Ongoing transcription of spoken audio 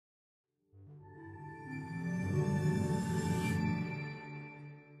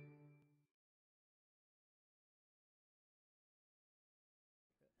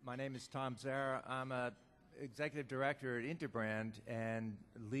My name is Tom Zara. I'm a executive director at Interbrand and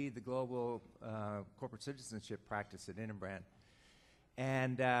lead the global corporate citizenship practice at Interbrand.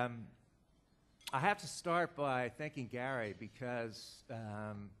 And I have to start by thanking Gary because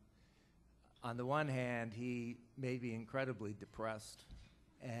on the one hand, he made me incredibly depressed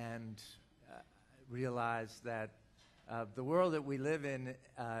and realized that the world that we live in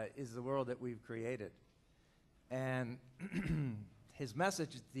is the world that we've created. And his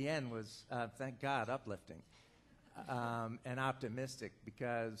message at the end was, thank God, uplifting and optimistic,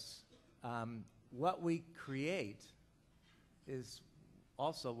 because what we create is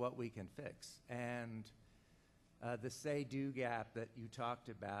also what we can fix. And the say-do gap that you talked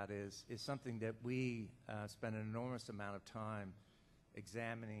about is something that we spend an enormous amount of time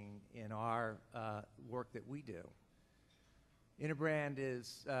examining in our work that we do. Interbrand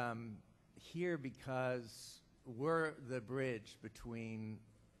is here because we're the bridge between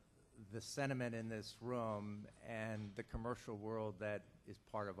the sentiment in this room and the commercial world that is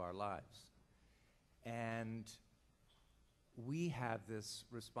part of our lives. And we have this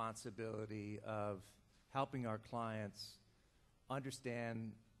responsibility of helping our clients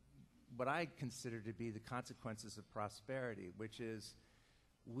understand what I consider to be the consequences of prosperity, which is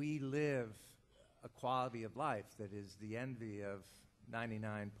we live a quality of life that is the envy of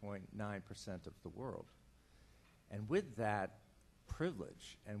 99.9% of the world. And with that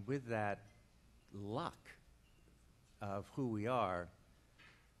privilege and with that luck of who we are,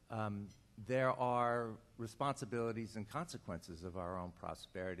 there are responsibilities and consequences of our own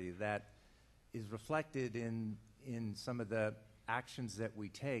prosperity that is reflected in some of the actions that we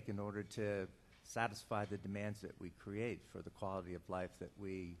take in order to satisfy the demands that we create for the quality of life that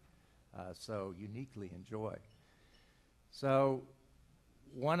we so uniquely enjoy. So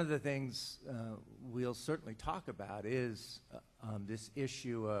one of the things we'll certainly talk about is this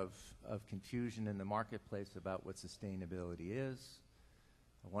issue of confusion in the marketplace about what sustainability is.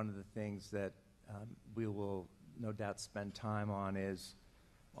 One of the things that we will no doubt spend time on is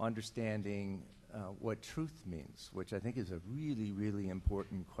understanding what truth means, which I think is a really, really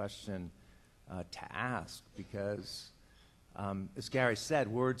important question to ask, because as Gary said,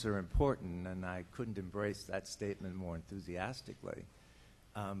 words are important, and I couldn't embrace that statement more enthusiastically.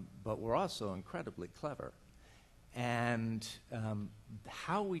 But we're also incredibly clever. And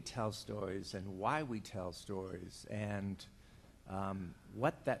how we tell stories and why we tell stories and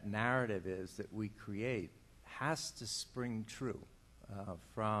what that narrative is that we create has to spring true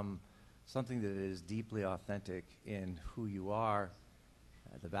from something that is deeply authentic in who you are,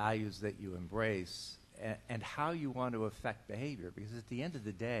 the values that you embrace, and how you want to affect behavior. Because at the end of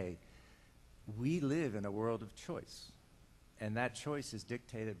the day, we live in a world of choice. And that choice is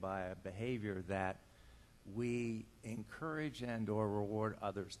dictated by a behavior that we encourage and or reward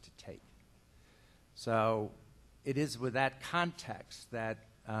others to take. So it is with that context that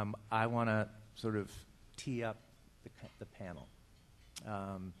I want to sort of tee up the panel.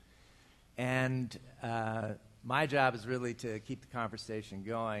 My job is really to keep the conversation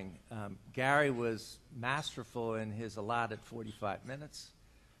going. Gary was masterful in his allotted 45 minutes.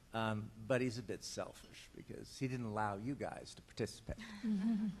 But he's a bit selfish because he didn't allow you guys to participate.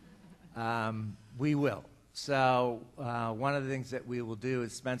 We will. So one of the things that we will do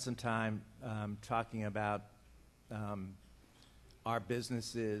is spend some time talking about our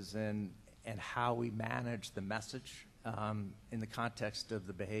businesses and how we manage the message in the context of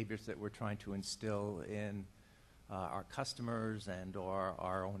the behaviors that we're trying to instill in our customers and or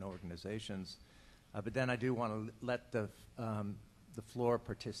our own organizations. But then I do want to let the floor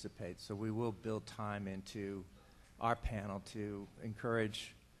participate. So we will build time into our panel to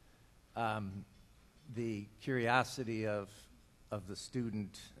encourage the curiosity of the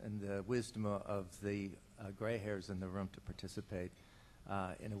student and the wisdom of the gray hairs in the room to participate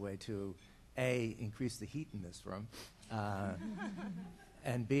in a way to, A, increase the heat in this room,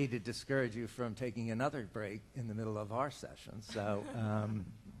 and B, to discourage you from taking another break in the middle of our session. So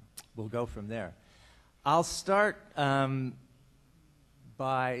we'll go from there. I'll start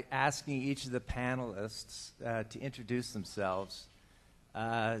by asking each of the panelists to introduce themselves,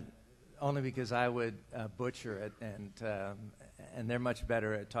 only because I would butcher it, and they're much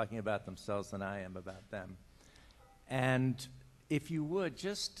better at talking about themselves than I am about them. And if you would,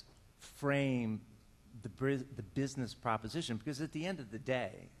 just frame the business proposition, because at the end of the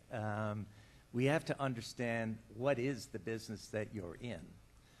day, we have to understand what is the business that you're in,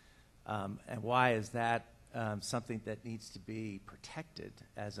 and why is that something that needs to be protected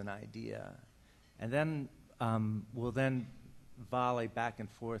as an idea. And then we'll then volley back and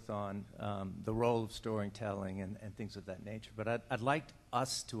forth on the role of storytelling and things of that nature. But I'd like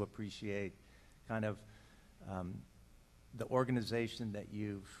us to appreciate kind of the organization that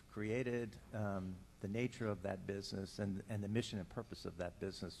you've created, the nature of that business, and the mission and purpose of that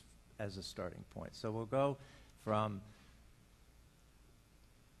business as a starting point. So we'll go from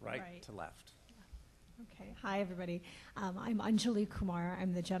right to left. Okay. Hi, everybody. I'm Anjali Kumar.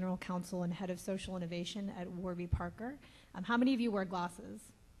 I'm the General Counsel and Head of Social Innovation at Warby Parker. How many of you wear glasses?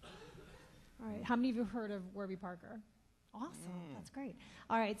 All right. How many of you have heard of Warby Parker? Awesome. That's great.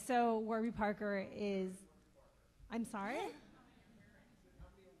 All right. So Warby Parker is... I'm sorry?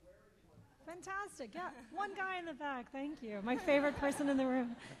 Fantastic. Yeah. One guy in the back. Thank you. My favorite person in the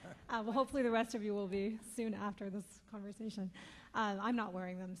room. Well, hopefully the rest of you will be soon after this conversation. I'm not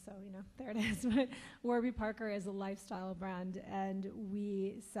wearing them, so, there it is. But Warby Parker is a lifestyle brand, and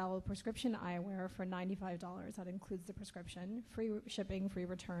we sell prescription eyewear for $95. That includes the prescription, free shipping, free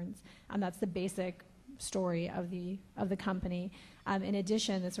returns, and that's the basic story of the company. In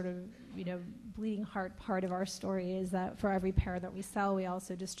addition, the sort of bleeding heart part of our story is that for every pair that we sell, we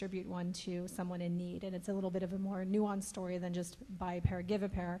also distribute one to someone in need, and it's a little bit of a more nuanced story than just buy a pair, give a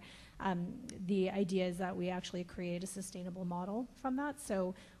pair. The idea is that we actually create a sustainable model from that,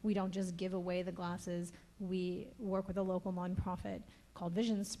 so we don't just give away the glasses. We work with a local nonprofit called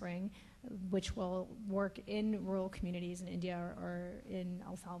Vision Spring, which will work in rural communities in India or in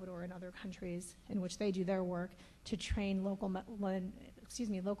El Salvador and other countries in which they do their work to train local men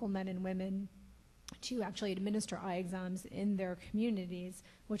and women to actually administer eye exams in their communities,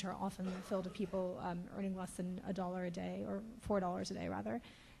 which are often filled with people earning less than $1 a day, or $4 a day rather.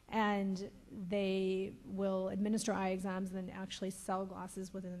 And they will administer eye exams and then actually sell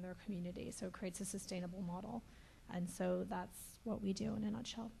glasses within their community. So it creates a sustainable model. And so that's what we do in a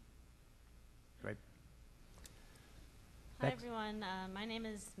nutshell. Great. Hi, everyone. My name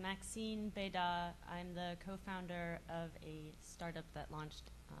is Maxine Bedat. I'm the co-founder of a startup that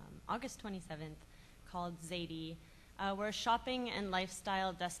launched August 27th called Zadie. We're a shopping and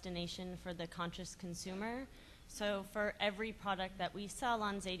lifestyle destination for the conscious consumer. So for every product that we sell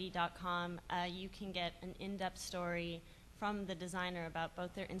on Zadie.com, you can get an in-depth story from the designer about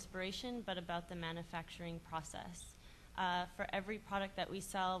both their inspiration, but about the manufacturing process. For every product that we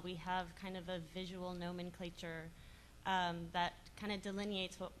sell, we have kind of a visual nomenclature that kind of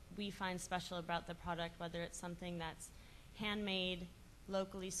delineates what we find special about the product, whether it's something that's handmade,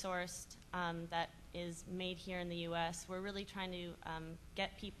 locally sourced, that is made here in the US. We're really trying to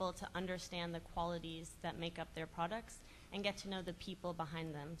get people to understand the qualities that make up their products and get to know the people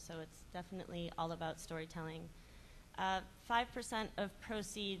behind them. So it's definitely all about storytelling. 5% of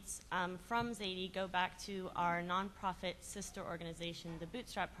proceeds from Zadie go back to our nonprofit sister organization, the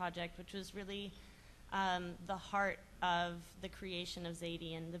Bootstrap Project, which was really the heart of the creation of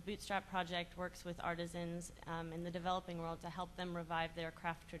Zadie. And the Bootstrap Project works with artisans in the developing world to help them revive their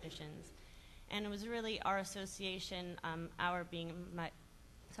craft traditions. And it was really our association, my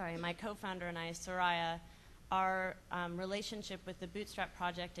co-founder and I, Zara, our relationship with the Bootstrap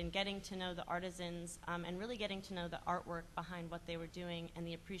Project and getting to know the artisans and really getting to know the artwork behind what they were doing and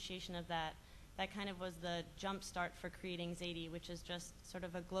the appreciation of that, that kind of was the jump start for creating Zadie, which is just sort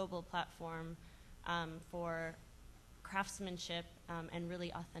of a global platform for craftsmanship and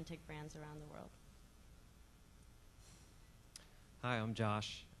really authentic brands around the world. Hi, I'm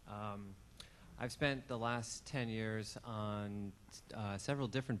Josh. I've spent the last 10 years on several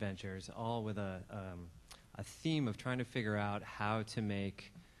different ventures, all with a theme of trying to figure out how to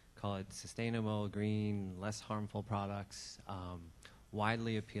make, call it sustainable, green, less harmful products,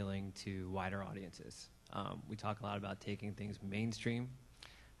 widely appealing to wider audiences. We talk a lot about taking things mainstream.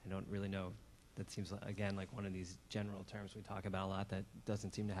 I don't really know, that seems, again, like one of these general terms we talk about a lot that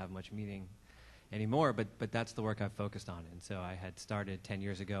doesn't seem to have much meaning anymore, but that's the work I've focused on. And so I had started 10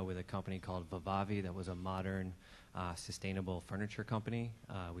 years ago with a company called Warby that was a modern, sustainable furniture company.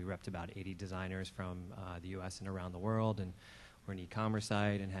 We repped about 80 designers from the US and around the world, and we're an e-commerce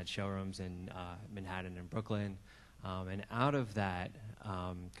site and had showrooms in Manhattan and Brooklyn. And out of that,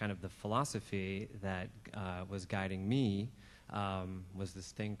 kind of the philosophy that was guiding me was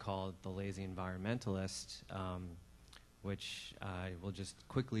this thing called the lazy environmentalist, which I will just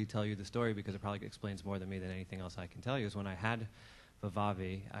quickly tell you the story because it probably explains more than me than anything else I can tell you, is when I had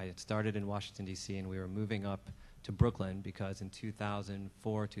Warby, I had started in Washington, D.C., and we were moving up to Brooklyn because in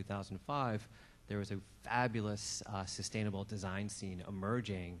 2004, 2005, there was a fabulous sustainable design scene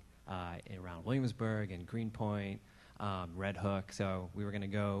emerging around Williamsburg and Greenpoint, Red Hook. So we were going to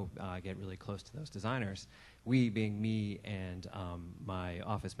go get really close to those designers. we being me and my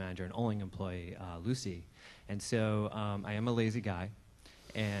office manager and only employee, Lucy. And so I am a lazy guy.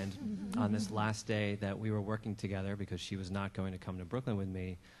 And on this last day that we were working together, because she was not going to come to Brooklyn with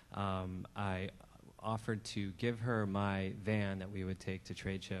me, I offered to give her my van that we would take to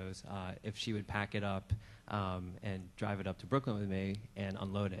trade shows if she would pack it up and drive it up to Brooklyn with me and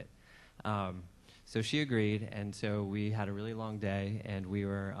unload it. So she agreed, and so we had a really long day, and we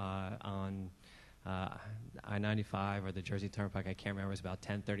were on I-95 or the Jersey Turnpike. I can't remember. It was about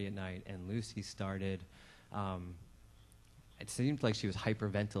 10:30 at night, and Lucy started. It seemed like she was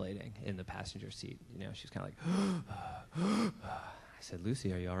hyperventilating in the passenger seat. You know, she was kind of like. I said,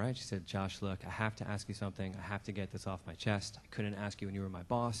 Lucy, are you all right? She said, Josh, look, I have to ask you something. I have to get this off my chest. I couldn't ask you when you were my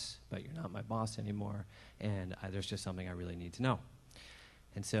boss, but you're not my boss anymore, and there's just something I really need to know.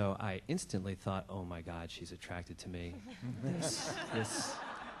 And so I instantly thought, oh my God, she's attracted to me.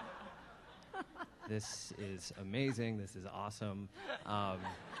 This is amazing. This is awesome.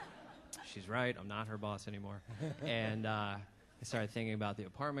 She's right. I'm not her boss anymore. And I started thinking about the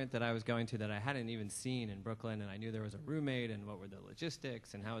apartment that I was going to that I hadn't even seen in Brooklyn, and I knew there was a roommate, and what were the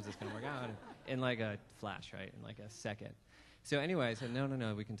logistics, and how is this going to work out? In like a flash, right? In like a second. So anyway, I said,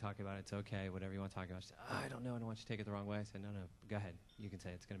 no, we can talk about it. It's okay, whatever you want to talk about. She said, I don't know. I don't want you to take it the wrong way. I said, no, go ahead. You can say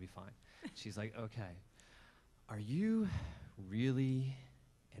it. It's going to be fine. She's like, okay. Are you really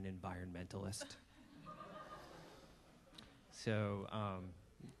an environmentalist? So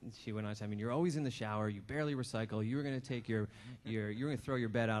she went on to say, I mean, you're always in the shower. You barely recycle. You were going to take you're going to throw your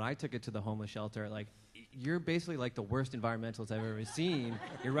bed out. I took it to the homeless shelter. Like, you're basically like the worst environmentalist I've ever seen.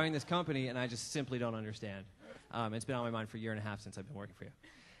 You're running this company, and I just simply don't understand. It's been on my mind for a year and a half since I've been working for you.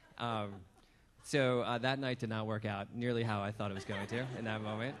 So that night did not work out nearly how I thought it was going to in that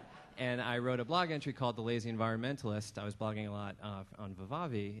moment. And I wrote a blog entry called The Lazy Environmentalist. I was blogging a lot on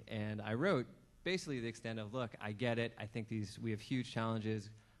Vivavi, and I wrote basically the extent of, look, I get it. I think we have huge challenges.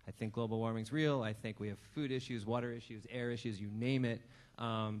 I think global warming's real. I think we have food issues, water issues, air issues, you name it.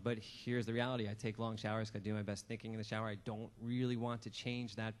 But here's the reality. I take long showers. I do my best thinking in the shower. I don't really want to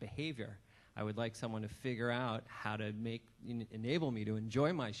change that behavior. I would like someone to figure out how to enable me to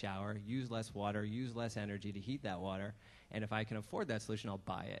enjoy my shower, use less water, use less energy to heat that water. And if I can afford that solution, I'll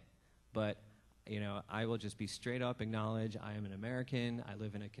buy it. But I will just be straight up acknowledge I am an American, I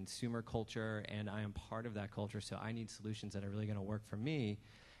live in a consumer culture, and I am part of that culture, so I need solutions that are really going to work for me.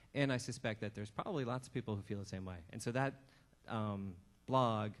 And I suspect that there's probably lots of people who feel the same way. And so that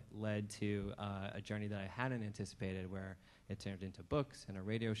blog led to a journey that I hadn't anticipated, where it turned into books and a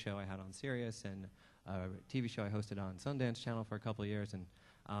radio show I had on Sirius and a TV show I hosted on Sundance Channel for a couple of years. And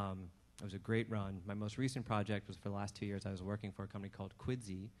it was a great run. My most recent project was for the last 2 years. I was working for a company called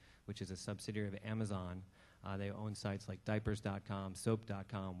Quidsy, which is a subsidiary of Amazon. They own sites like diapers.com,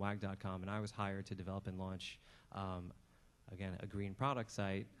 soap.com, wag.com, and I was hired to develop and launch, again, a green product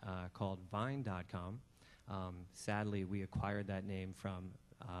site called vine.com. Sadly, we acquired that name from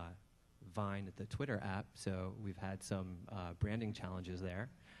Vine, the Twitter app, so we've had some branding challenges there.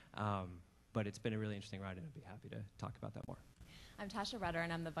 But it's been a really interesting ride, and I'd be happy to talk about that more. I'm Tascha Rudder,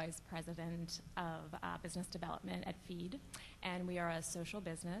 and I'm the Vice President of Business Development at Feed. And we are a social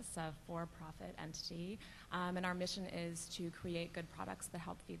business, a for-profit entity. And our mission is to create good products that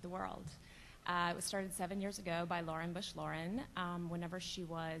help feed the world. It was started 7 years ago by Lauren Bush Lauren. Whenever she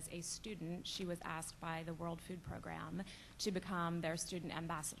was a student, she was asked by the World Food Program to become their student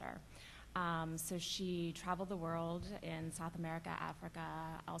ambassador. So she traveled the world in South America, Africa,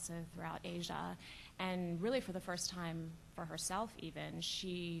 also throughout Asia, and really for the first time for herself even,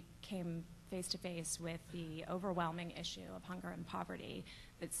 she came face to face with the overwhelming issue of hunger and poverty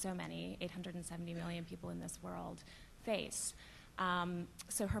that so many, 870 million people in this world, face.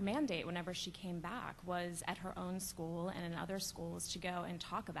 So her mandate whenever she came back was at her own school and in other schools to go and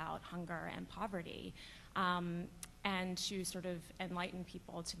talk about hunger and poverty. And to sort of enlighten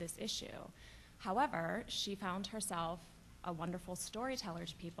people to this issue. However, she found herself a wonderful storyteller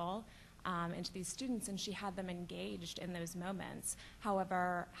to people and to these students, and she had them engaged in those moments.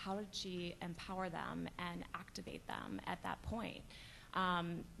 However, how did she empower them and activate them at that point?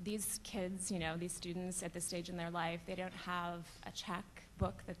 These kids, these students at this stage in their life, they don't have a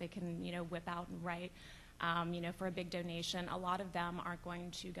checkbook that they can, whip out and write. For a big donation. A lot of them aren't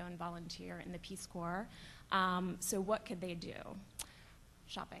going to go and volunteer in the Peace Corps. So what could they do?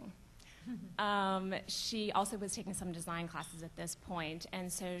 Shopping. She also was taking some design classes at this point,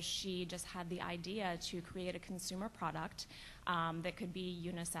 and so she just had the idea to create a consumer product that could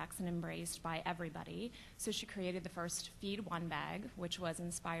be unisex and embraced by everybody. So she created the first Feed One bag, which was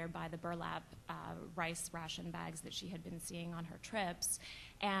inspired by the burlap rice ration bags that she had been seeing on her trips.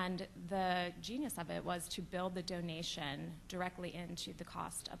 And the genius of it was to build the donation directly into the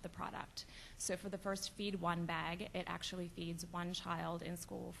cost of the product. So for the first Feed One bag, it actually feeds one child in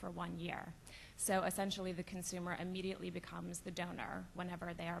school for 1 year. So essentially the consumer immediately becomes the donor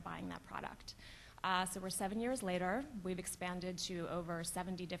whenever they are buying that product. So we're 7 years later. We've expanded to over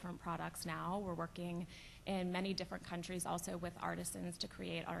 70 different products now. We're working in many different countries also with artisans to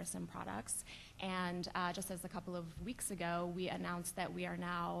create artisan products. And just as a couple of weeks ago, we announced that we are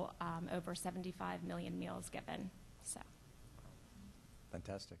now over 75 million meals given. So.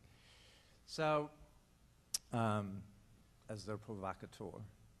 Fantastic. So, as the provocateur,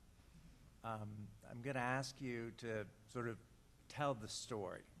 I'm going to ask you to sort of tell the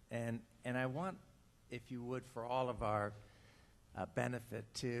story. And I want, if you would, for all of our benefit,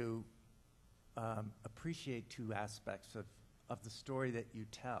 to appreciate two aspects of the story that you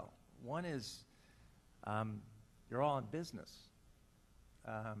tell. One is you're all in business,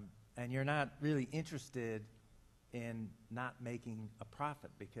 and you're not really interested in not making a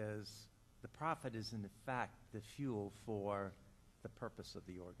profit, because the profit is in fact the fuel for the purpose of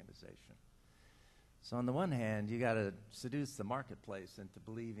the organization. So on the one hand, you got to seduce the marketplace into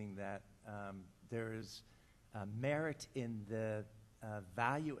believing that there is merit in the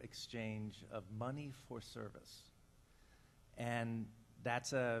value exchange of money for service. And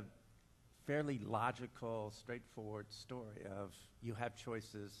that's a fairly logical, straightforward story of you have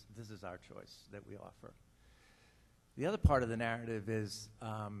choices, this is our choice that we offer. The other part of the narrative is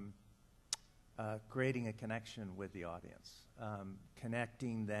creating a connection with the audience,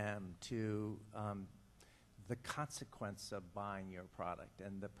 connecting them to the consequence of buying your product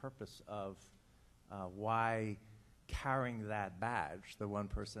and the purpose of why carrying that badge, the one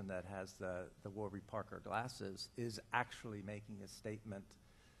person that has the Warby Parker glasses, is actually making a statement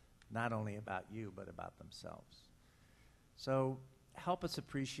not only about you but about themselves. So help us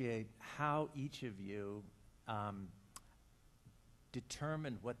appreciate how each of you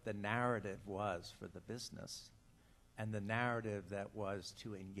determined what the narrative was for the business and the narrative that was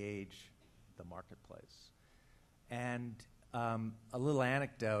to engage the marketplace. And a little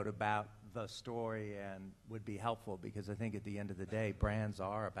anecdote about the story and would be helpful, because I think at the end of the day, brands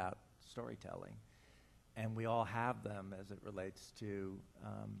are about storytelling. And we all have them as it relates to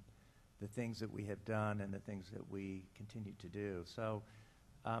the things that we have done and the things that we continue to do. So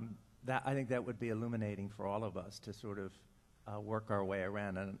I think that would be illuminating for all of us to sort of work our way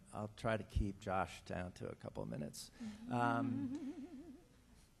around. And I'll try to keep Josh down to a couple of minutes.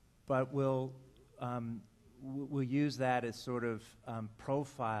 But we'll use that as sort of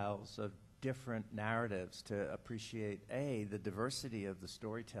profiles of different narratives to appreciate, A, the diversity of the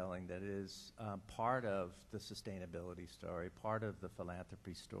storytelling that is part of the sustainability story, part of the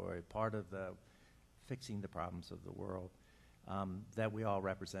philanthropy story, part of the fixing the problems of the world that we all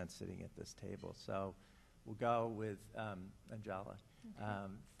represent sitting at this table. So we'll go with Anjali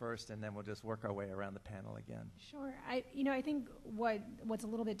first, and then we'll just work our way around the panel again. Sure. I think what's a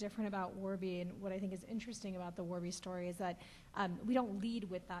little bit different about Warby, and what I think is interesting about the Warby story, is that we don't lead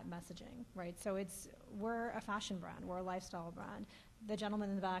with that messaging, right? So we're a fashion brand, we're a lifestyle brand. The gentleman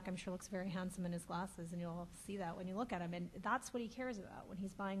in the back, I'm sure, looks very handsome in his glasses, and you'll see that when you look at him. And that's what he cares about when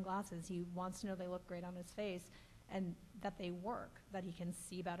he's buying glasses. He wants to know they look great on his face, and that they work, that he can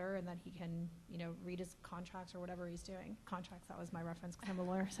see better, and that he can, read his contracts or whatever he's doing. Contracts, that was my reference, because I'm a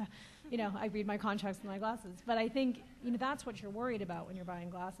lawyer, so, I read my contracts with my glasses. But I think, that's what you're worried about when you're buying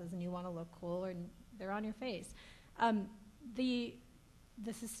glasses, and you want to look cool, and they're on your face.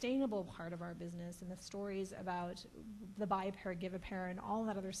 The sustainable part of our business and the stories about the buy a pair, give a pair, and all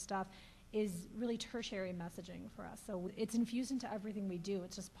that other stuff is really tertiary messaging for us. So it's infused into everything we do.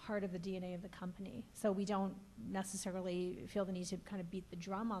 It's just part of the DNA of the company. So we don't necessarily feel the need to kind of beat the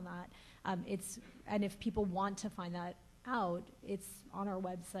drum on that. And if people want to find that out, it's on our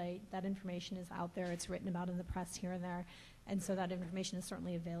website. That information is out there. It's written about in the press here and there. And so that information is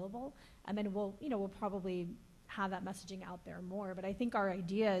certainly available. And then we'll probably have that messaging out there more. But I think our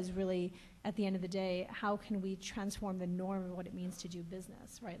idea is really, at the end of the day, how can we transform the norm of what it means to do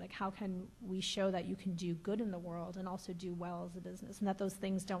business, right? Like, how can we show that you can do good in the world and also do well as a business, and that those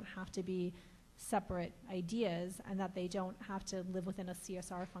things don't have to be separate ideas, and that they don't have to live within a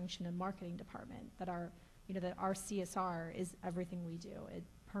CSR function and marketing department, that our CSR is everything we do. It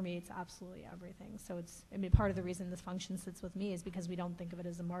permeates absolutely everything. So part of the reason this function sits with me is because we don't think of it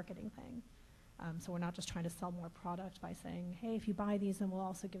as a marketing thing. So we're not just trying to sell more product by saying, hey, if you buy these, then we'll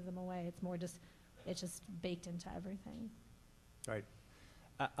also give them away. It's more it's just baked into everything. Right.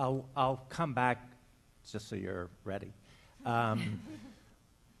 I'll come back just so you're ready. On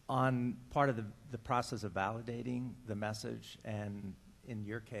part of the process of validating the message, and in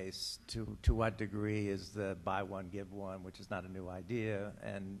your case, to what degree is the buy one, give one, which is not a new idea,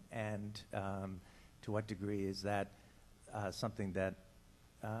 and to what degree is that something that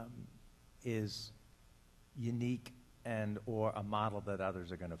is unique and or a model that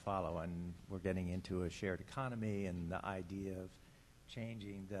others are going to follow? And we're getting into a shared economy, and the idea of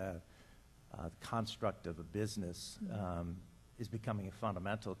changing the construct of a business is becoming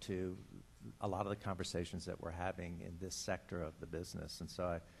fundamental to a lot of the conversations that we're having in this sector of the business. And so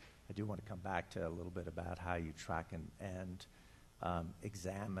I do want to come back to a little bit about how you track and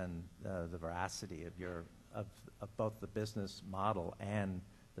examine the veracity of both the business model and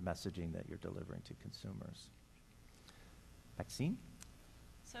the messaging that you're delivering to consumers. Maxine?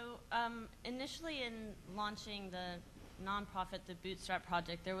 So initially in launching the nonprofit, the Bootstrap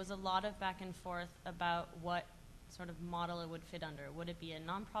Project, there was a lot of back and forth about what sort of model it would fit under. Would it be a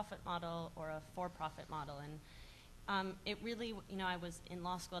nonprofit model or a for-profit model? And it really, I was in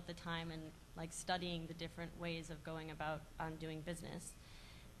law school at the time and like studying the different ways of going about doing business.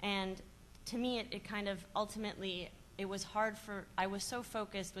 And to me, it kind of ultimately, it was hard I was so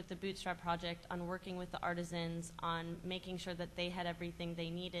focused with the Bootstrap Project on working with the artisans, on making sure that they had everything they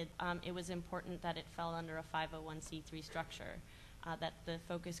needed. It was important that it fell under a 501c3 structure, that the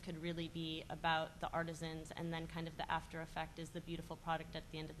focus could really be about the artisans, and then kind of the after effect is the beautiful product at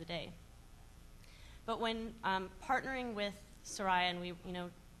the end of the day. But when partnering with Soraya, and we,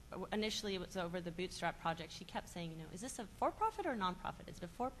 initially it was over the Bootstrap Project, she kept saying, is this a for-profit or nonprofit? Is it a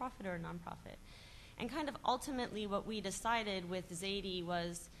for-profit or a nonprofit? And kind of ultimately what we decided with Zadie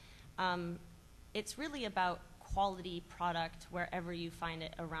was it's really about quality product wherever you find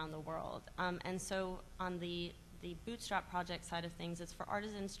it around the world. And so on the Bootstrap Project side of things, it's for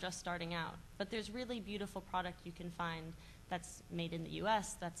artisans just starting out. But there's really beautiful product you can find that's made in the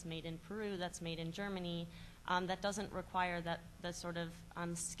US, that's made in Peru, that's made in Germany, that doesn't require the sort of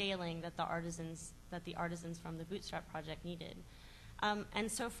scaling that the artisans from the Bootstrap Project needed.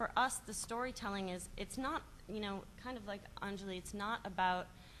 And so for us, the storytelling it's not, kind of like Anjali, it's not about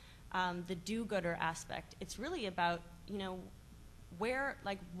the do-gooder aspect. It's really about,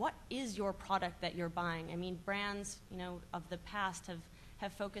 what is your product that you're buying? I mean, brands, of the past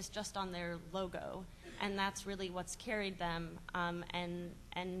have focused just on their logo, and that's really what's carried them.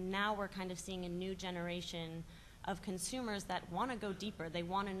 And now we're kind of seeing a new generation of consumers that want to go deeper. They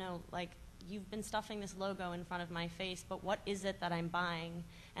want to know, you've been stuffing this logo in front of my face, but what is it that I'm buying?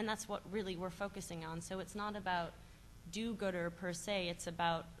 And that's what really we're focusing on. So it's not about do-gooder per se. It's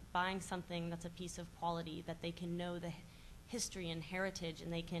about buying something that's a piece of quality, that they can know the history and heritage,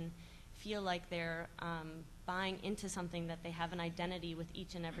 and they can feel like they're buying into something, that they have an identity with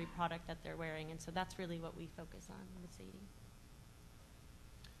each and every product that they're wearing. And so that's really what we focus on with Zadie.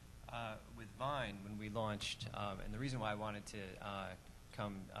 With Vine, when we launched, and the reason why I wanted to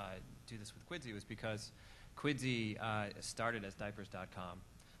come do this with Quidsy was because Quidsy started as diapers.com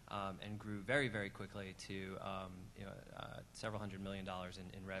and grew very, very quickly to several $100 million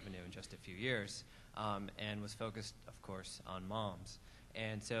in revenue in just a few years, and was focused, of course, on moms.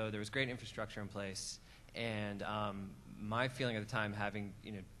 And so there was great infrastructure in place, and my feeling at the time, having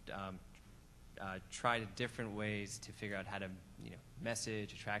tried different ways to figure out how to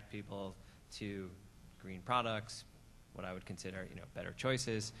message, attract people to green products, what I would consider better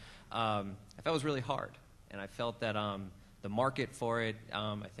choices, I felt it was really hard, and I felt that the market for it,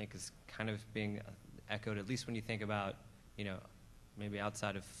 I think, is kind of being echoed, at least when you think about maybe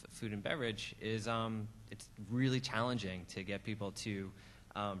outside of food and beverage, is it's really challenging to get people to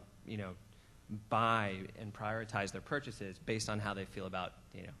buy and prioritize their purchases based on how they feel about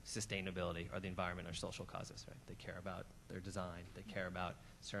sustainability or the environment or social causes. Right? They care about their design. They care about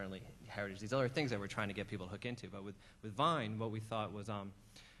certainly heritage. These other things that we're trying to get people to hook into. But with Vine, what we thought was,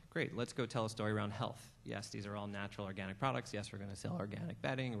 great, let's go tell a story around health. Yes, these are all natural organic products. Yes, we're going to sell organic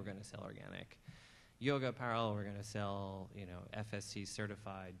bedding. We're going to sell organic yoga apparel. We're going to sell FSC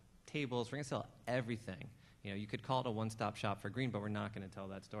certified tables. We're going to sell everything. You could call it a one-stop shop for green, but we're not going to tell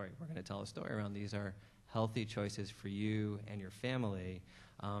that story. We're going to tell a story around these are healthy choices for you and your family,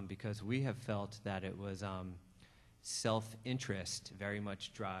 because we have felt that it was self-interest very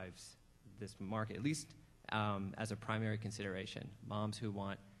much drives this market, at least as a primary consideration. Moms who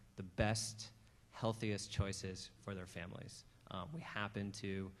want the best, healthiest choices for their families. We happen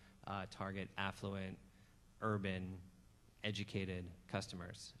to target affluent, urban, educated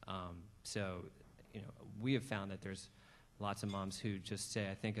customers. So we have found that there's lots of moms who just say,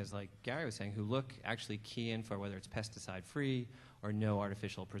 I think as like Gary was saying, who look, actually key in for whether it's pesticide-free or no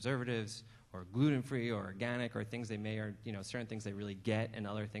artificial preservatives or gluten-free or organic or things they may, or certain things they really get and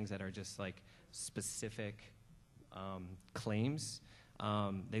other things that are just like specific claims.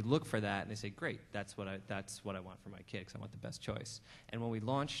 They look for that and they say, great, that's what I want for my kid because I want the best choice. And when we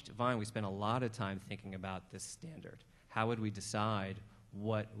launched Vine, we spent a lot of time thinking about this standard. How would we decide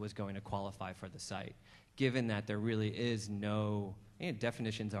what was going to qualify for the site, given that there really is no,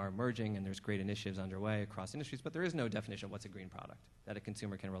 definitions are emerging and there's great initiatives underway across industries, but there is no definition of what's a green product that a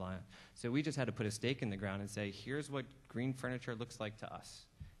consumer can rely on. So we just had to put a stake in the ground and say, here's what green furniture looks like to us.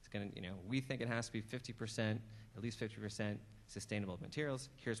 It's going to, we think it has to be 50%, at least 50% sustainable materials.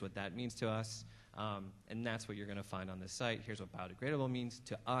 Here's what that means to us. And that's what you're going to find on this site. Here's what biodegradable means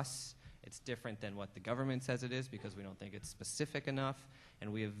to us. It's different than what the government says it is because we don't think it's specific enough.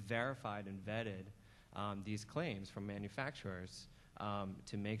 And we have verified and vetted these claims from manufacturers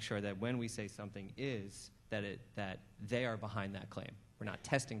to make sure that when we say something is, that they are behind that claim. We're not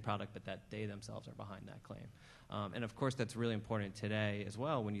testing product, but that they themselves are behind that claim. And of course, that's really important today as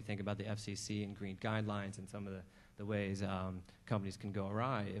well when you think about the FCC and green guidelines and some of the ways companies can go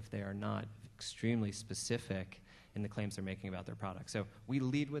awry if they are not extremely specific in the claims they're making about their products. So we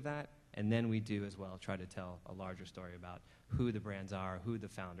lead with that, and then we do as well try to tell a larger story about who the brands are, who the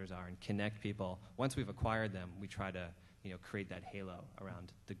founders are, and connect people. Once we've acquired them, we try to create that halo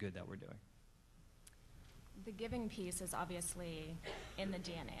around the good that we're doing. The giving piece is obviously in the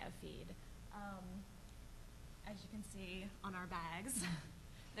DNA of Feed. As you can see on our bags,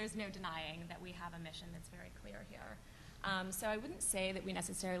 there's no denying that we have a mission that's very clear here. So I wouldn't say that we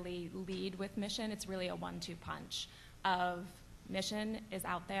necessarily lead with mission. It's really a 1-2 punch of mission is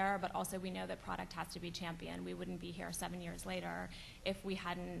out there, but also we know that product has to be championed. We wouldn't be here 7 years later if we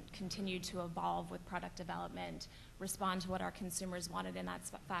hadn't continued to evolve with product development, respond to what our consumers wanted in that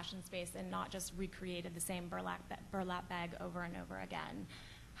fashion space, and not just recreated the same burlap bag over and over again.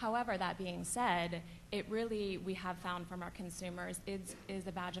 However, that being said, it really, we have found from our consumers, is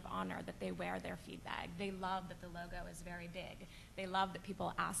a badge of honor that they wear their Feed bag. They love that the logo is very big. They love that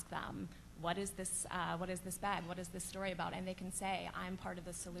people ask them, what is this bag? What is this story about? And they can say, I'm part of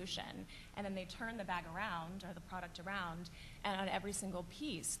the solution. And then they turn the bag around, or the product around, and on every single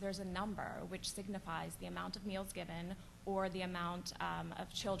piece, there's a number which signifies the amount of meals given or the amount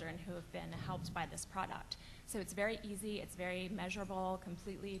of children who have been helped by this product. So it's very easy, it's very measurable,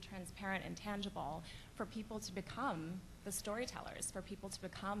 completely transparent and tangible for people to become the storytellers, for people to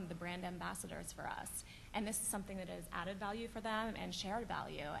become the brand ambassadors for us. And this is something that is added value for them and shared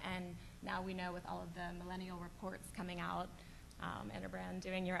value. And now we know with all of the millennial reports coming out, Interbrand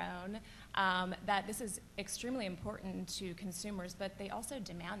doing your own, that this is extremely important to consumers, but they also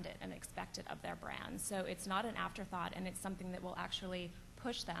demand it and expect it of their brand. So it's not an afterthought, and it's something that will actually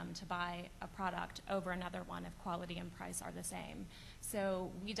push them to buy a product over another one if quality and price are the same.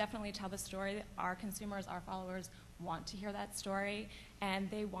 So we definitely tell the story. Our consumers, our followers want to hear that story, and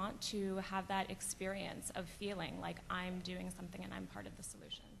they want to have that experience of feeling like I'm doing something and I'm part of the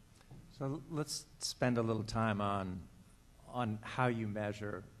solution. So let's spend a little time on how you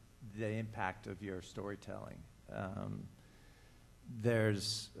measure the impact of your storytelling.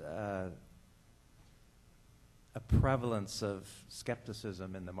 There's a prevalence of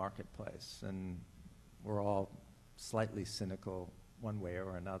skepticism in the marketplace, and we're all slightly cynical one way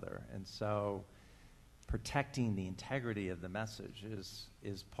or another. And so protecting the integrity of the message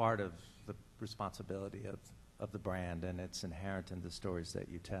is part of the responsibility of the brand, and it's inherent in the stories that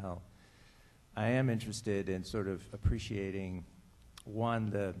you tell. I am interested in sort of appreciating, one,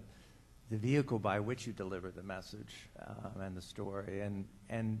 the vehicle by which you deliver the message and the story,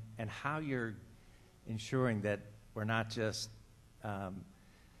 and how you're ensuring that we're not just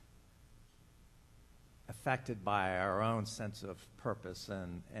affected by our own sense of purpose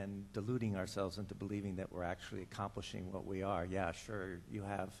and deluding ourselves into believing that we're actually accomplishing what we are. Yeah, sure, you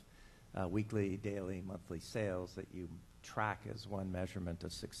have weekly, daily, monthly sales that you track as one measurement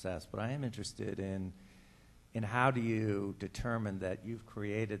of success, but I am interested in how do you determine that you've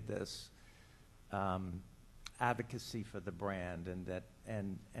created this advocacy for the brand, and that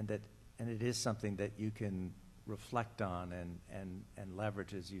it is something that you can reflect on and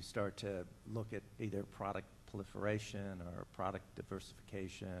leverage as you start to look at either product proliferation or product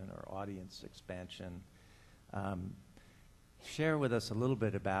diversification or audience expansion. Share with us a little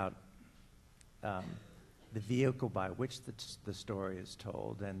bit about the vehicle by which the story is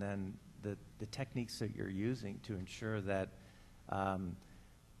told, and then the techniques that you're using to ensure that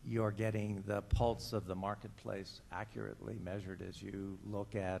you're getting the pulse of the marketplace accurately measured as you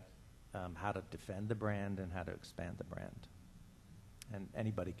look at how to defend the brand and how to expand the brand. And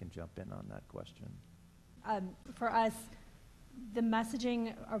anybody can jump in on that question. For us, the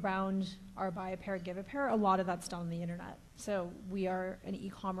messaging around our buy a pair, give a pair, a lot of that's done on the internet. So we are an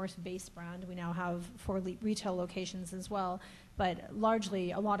e-commerce based brand. We now have 4 retail locations as well, but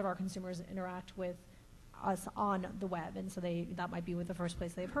largely a lot of our consumers interact with us on the web, and so that might be with the first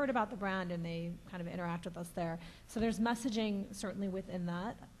place they've heard about the brand, and they kind of interact with us there. So there's messaging certainly within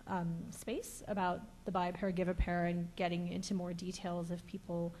that space about the buy a pair, give a pair, and getting into more details if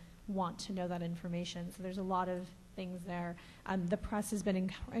people want to know that information. So there's a lot of things there. The press has been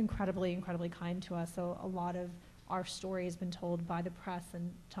incredibly kind to us, so a lot of our story has been told by the press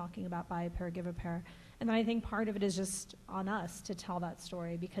and talking about buy a pair, give a pair. And then I think part of it is just on us to tell that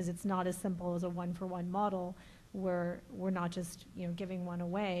story, because it's not as simple as a one-for-one model where we're not just giving one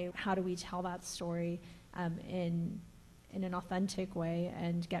away. How do we tell that story in an authentic way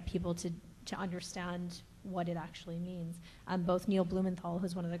and get people to understand what it actually means? Both Neil Blumenthal,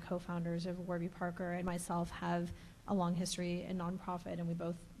 who's one of the co-founders of Warby Parker, and myself have a long history in nonprofit, and we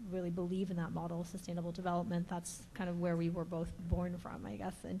both really believe in that model of sustainable development. That's kind of where we were both born from, I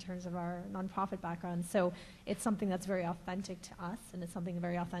guess, in terms of our nonprofit background. So it's something that's very authentic to us, and it's something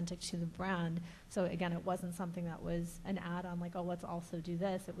very authentic to the brand. So again, it wasn't something that was an add-on, like, oh, let's also do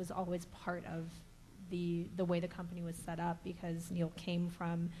this. It was always part of the way the company was set up, because Neil came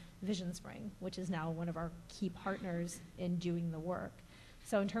from Vision Spring, which is now one of our key partners in doing the work.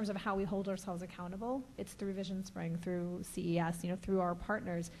 So in terms of how we hold ourselves accountable, it's through Vision Spring, through CES, through our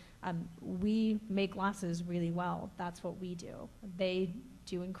partners. We make glasses really well. That's what we do. They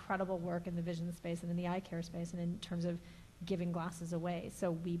do incredible work in the vision space and in the eye care space, and in terms of giving glasses away.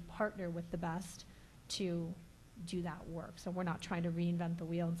 So we partner with the best to do that work. So we're not trying to reinvent the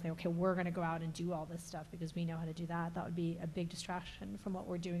wheel and say, okay, we're going to go out and do all this stuff because we know how to do that. That would be a big distraction from what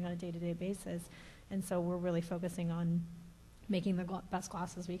we're doing on a day-to-day basis. And so we're really focusing on making the best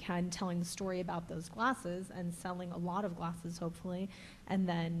glasses we can, telling the story about those glasses, and selling a lot of glasses, hopefully, and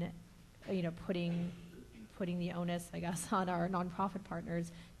then, putting the onus, I guess, on our nonprofit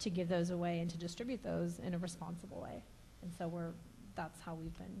partners to give those away and to distribute those in a responsible way. And so that's how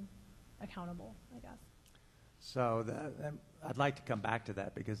we've been accountable, I guess. So I'd like to come back to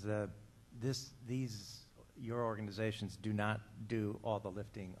that, because your organizations do not do all the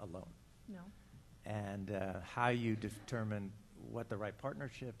lifting alone. No. And how you determine what the right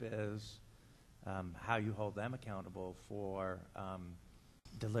partnership is, how you hold them accountable for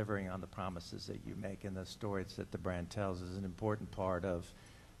delivering on the promises that you make and the stories that the brand tells is an important part of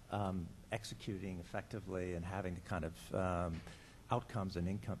executing effectively and having the kind of outcomes and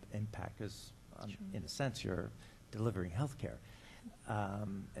income impact, because in a sense you're delivering healthcare.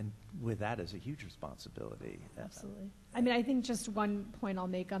 And with that is a huge responsibility. Absolutely. I think just one point I'll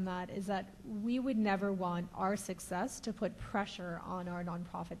make on that is that we would never want our success to put pressure on our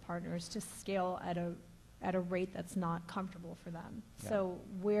nonprofit partners to scale at a rate that's not comfortable for them. Yeah. So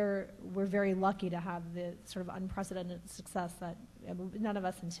we're very lucky to have the sort of unprecedented success that none of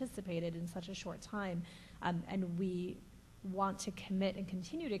us anticipated in such a short time, and we want to commit and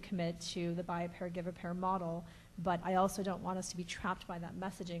continue to commit to the buy a pair, give a pair model. But I also don't want us to be trapped by that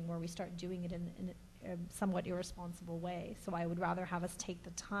messaging where we start doing it in a somewhat irresponsible way. So I would rather have us take the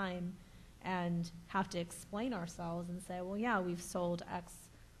time and have to explain ourselves and say, well, yeah, we've sold X,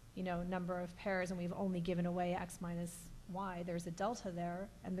 number of pairs, and we've only given away X minus Y. There's a delta there,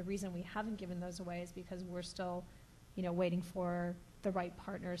 and the reason we haven't given those away is because we're still, waiting for the right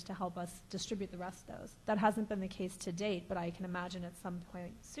partners to help us distribute the rest of those. That hasn't been the case to date, but I can imagine at some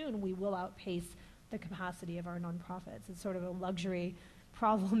point soon we will outpace the capacity of our nonprofits. It's sort of a luxury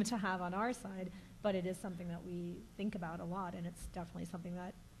problem to have on our side, but it is something that we think about a lot, and it's definitely something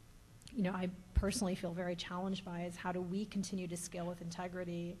that I personally feel very challenged by, is how do we continue to scale with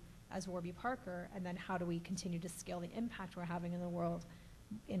integrity as Warby Parker, and then how do we continue to scale the impact we're having in the world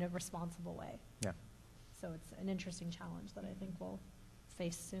in a responsible way? Yeah. So it's an interesting challenge that I think we'll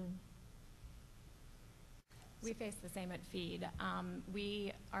face soon. We face the same at Feed.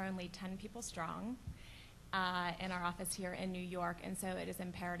 We are only 10 people strong in our office here in New York, and so it is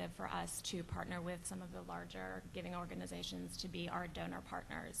imperative for us to partner with some of the larger giving organizations to be our donor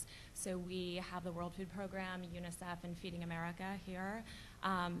partners. So we have the World Food Program, UNICEF, and Feeding America here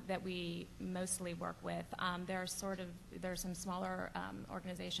that we mostly work with. There are some smaller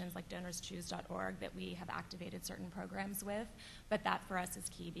organizations like DonorsChoose.org that we have activated certain programs with, but that for us is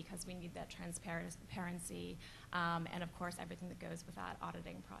key because we need that transparency and of course everything that goes with that,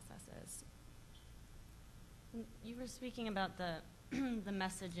 auditing processes. You were speaking about the the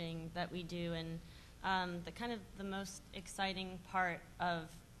messaging that we do, and the kind of the most exciting part of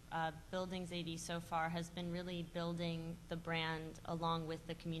building Zadie so far has been really building the brand along with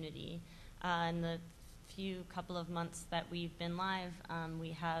the community. In the couple of months that we've been live,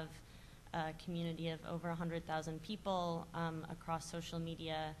 we have a community of over 100,000 people across social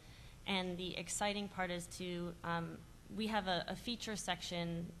media. And the exciting part is we have a feature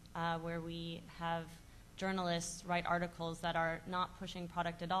section where we have journalists write articles that are not pushing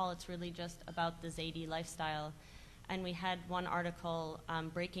product at all. It's really just about the Zadie lifestyle. And we had one article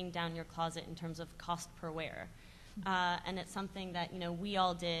breaking down your closet in terms of cost per wear. And it's something that we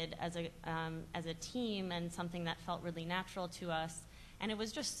all did as a team, and something that felt really natural to us. And it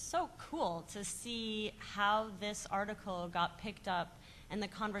was just so cool to see how this article got picked up and the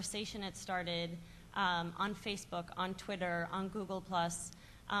conversation it started on Facebook, on Twitter, on Google+.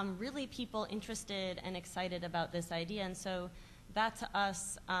 Really people interested and excited about this idea. And so that to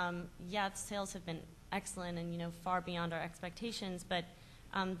us, sales have been excellent and far beyond our expectations, but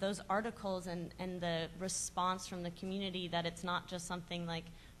those articles and the response from the community, that it's not just something like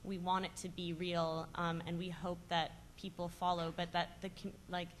we want it to be real and we hope that people follow, but that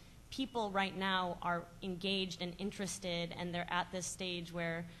people right now are engaged and interested, and they're at this stage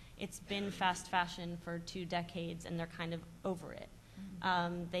where it's been fast fashion for 2 decades and they're kind of over it.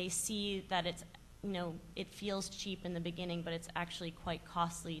 They see that it's, it feels cheap in the beginning, but it's actually quite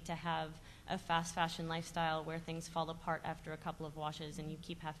costly to have a fast fashion lifestyle where things fall apart after a couple of washes and you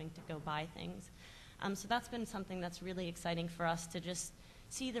keep having to go buy things. So that's been something that's really exciting for us, to just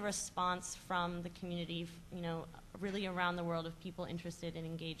see the response from the community, really around the world, of people interested and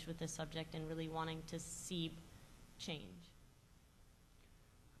engaged with this subject and really wanting to see change.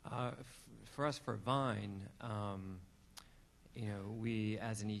 For us, for Vine, we,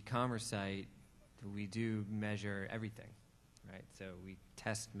 as an e-commerce site, we do measure everything, right? So we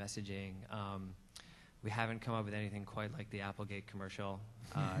test messaging. We haven't come up with anything quite like the Applegate commercial,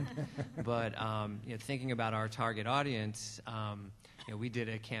 but thinking about our target audience, we did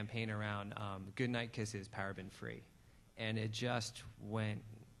a campaign around Goodnight Kisses, paraben-free, and it just went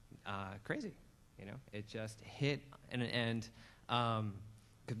crazy. It just hit, and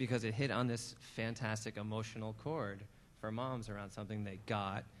because it hit on this fantastic emotional chord for moms around something they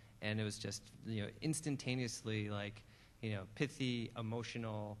got, and it was just instantaneously pithy,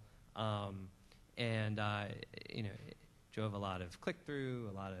 emotional, and it drove a lot of click-through,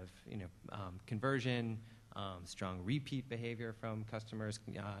 a lot of conversion, strong repeat behavior from customers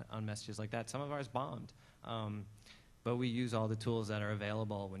on messages like that. Some of ours bombed, but we use all the tools that are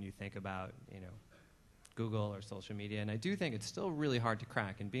available when you think about Google or social media, and I do think it's still really hard to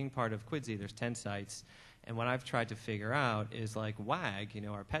crack. And being part of Quidsy, there's 10 sites, and what I've tried to figure out is WAG,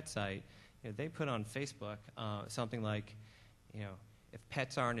 our pet site, they put on Facebook something like, if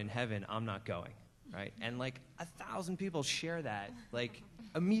pets aren't in heaven, I'm not going, right? And 1,000 people share that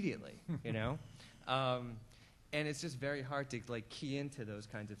immediately, and it's just very hard to key into those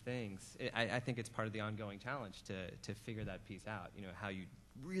kinds of things. I think it's part of the ongoing challenge to figure that piece out, how you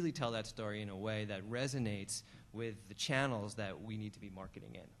really tell that story in a way that resonates with the channels that we need to be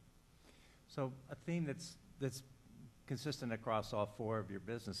marketing in. So a theme that's consistent across all 4 of your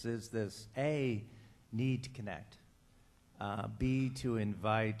businesses is this: A, need to connect, B, to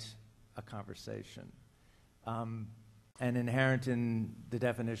invite a conversation. And inherent in the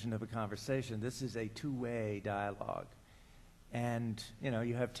definition of a conversation, this is a 2-way dialogue. And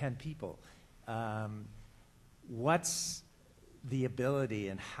you have 10 people. What's the ability,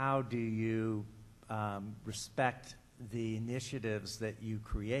 and how do you respect the initiatives that you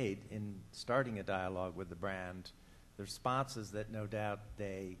create in starting a dialogue with the brand, the responses that no doubt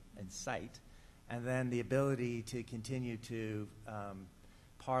they incite, and then the ability to continue to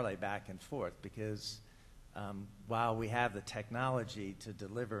parlay back and forth? Because while we have the technology to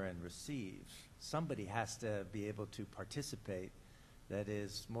deliver and receive, somebody has to be able to participate that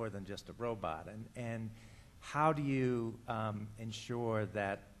is more than just a robot. And how do you ensure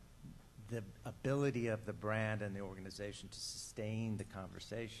that the ability of the brand and the organization to sustain the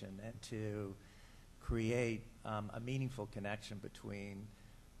conversation and to create a meaningful connection between,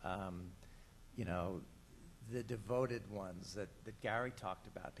 the devoted ones that Gary talked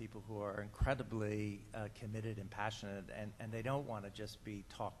about, people who are incredibly committed and passionate, and they don't want to just be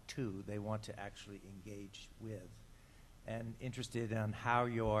talked to, they want to actually engage with, and interested in how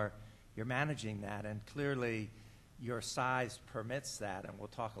you're managing that. And clearly your size permits that, and we'll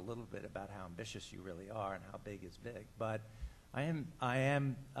talk a little bit about how ambitious you really are and how big is big. But I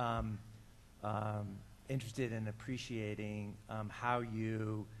am interested in appreciating how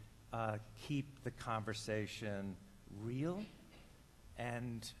you keep the conversation real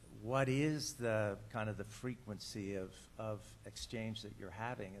And what is the kind of the frequency of exchange that you're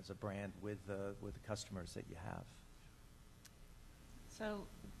having as a brand with the customers that you have? So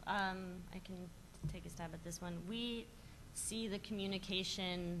I can take a stab at this one. We see the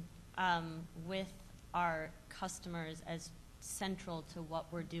communication with our customers as central to what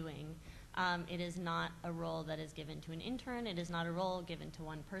we're doing. It is not a role that is given to an intern. It is not a role given to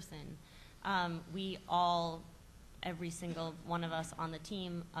one person. We all, every single one of us on the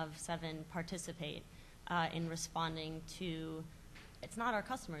team of 7 participate in responding to, it's not our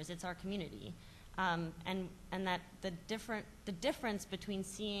customers, it's our community. And that the difference between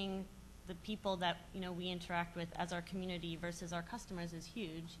seeing the people that we interact with as our community versus our customers is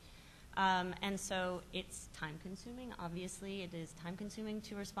huge. And so it's time consuming, obviously. It is time consuming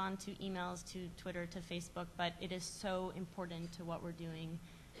to respond to emails, to Twitter, to Facebook, but it is so important to what we're doing,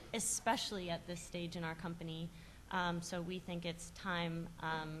 especially at this stage in our company. So we think it's time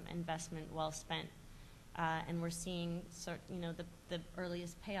investment well spent. And we're seeing the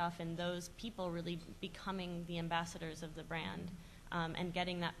earliest payoff in those people really becoming the ambassadors of the brand and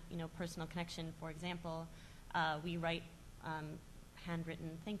getting that personal connection. For example, we write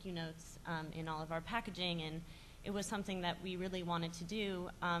handwritten thank you notes in all of our packaging, and it was something that we really wanted to do,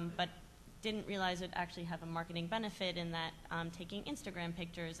 but didn't realize it would actually have a marketing benefit in that taking Instagram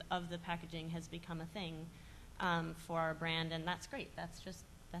pictures of the packaging has become a thing for our brand, and that's great.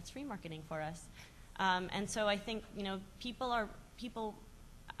 That's free marketing for us. And so I think people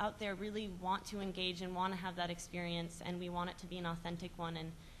out there really want to engage and want to have that experience, and we want it to be an authentic one.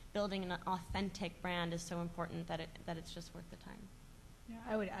 And building an authentic brand is so important that it's just worth the time. Yeah,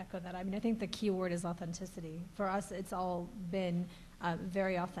 I would echo that. I mean, I think the key word is authenticity. For us, it's all been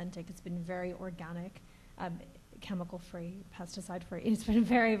very authentic. It's been very organic, chemical-free, pesticide-free. It's been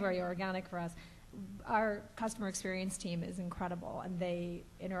very, very organic for us. Our customer experience team is incredible, and they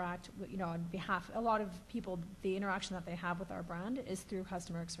interact, on behalf, a lot of people, the interaction that they have with our brand is through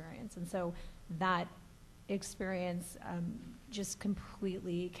customer experience. And so that experience just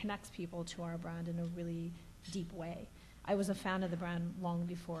completely connects people to our brand in a really deep way. I was a fan of the brand long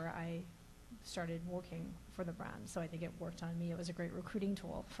before I started working for the brand, so I think it worked on me. It was a great recruiting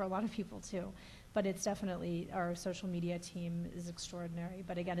tool for a lot of people too. But it's definitely, our social media team is extraordinary.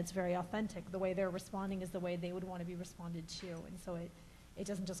 But again, it's very authentic. The way they're responding is the way they would want to be responded to. And so it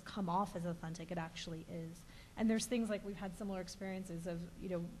doesn't just come off as authentic, it actually is. And there's things like we've had similar experiences of,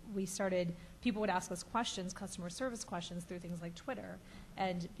 people would ask us questions, customer service questions through things like Twitter.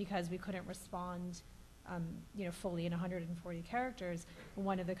 And because we couldn't respond fully in 140 characters,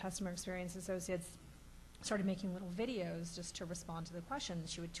 one of the customer experience associates started making little videos just to respond to the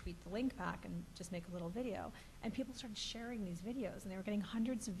questions. She would tweet the link back and just make a little video. And people started sharing these videos, and they were getting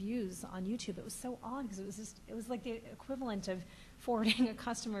hundreds of views on YouTube. It was so odd, because it was like the equivalent of forwarding a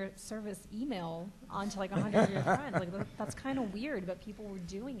customer service email onto like 100 of your friends. Like, that's kind of weird, but people were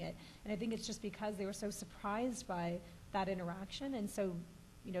doing it. And I think it's just because they were so surprised by that interaction and so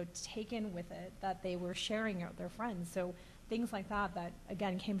taken with it that they were sharing it with their friends. So things like that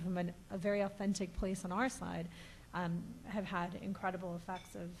again came from a very authentic place on our side, have had incredible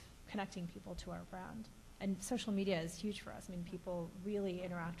effects of connecting people to our brand. And social media is huge for us. I mean, people really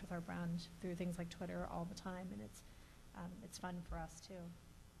interact with our brand through things like Twitter all the time, and it's fun for us too.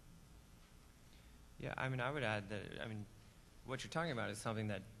 Yeah, I mean, I would add that, what you're talking about is something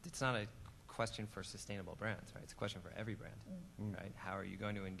that it's not a question for sustainable brands, right? It's a question for every brand, right? How are you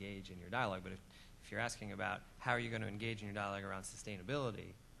going to engage in your dialogue? But if you're asking about how are you going to engage in your dialogue around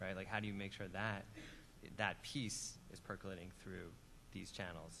sustainability, right? Like, how do you make sure that piece is percolating through these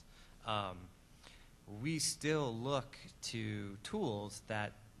channels? We still look to tools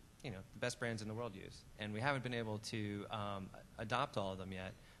that the best brands in the world use, and we haven't been able to adopt all of them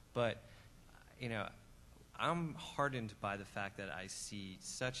yet. But I'm heartened by the fact that I see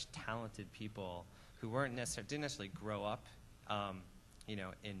such talented people who didn't necessarily grow up,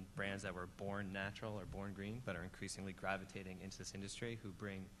 in brands that were born natural or born green, but are increasingly gravitating into this industry, who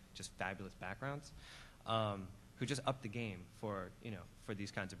bring just fabulous backgrounds, who just up the game for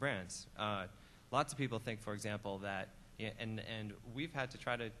these kinds of brands. Lots of people think, for example, that, and we've had to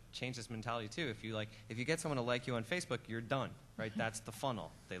try to change this mentality too. If you get someone to like you on Facebook, you're done, right? That's the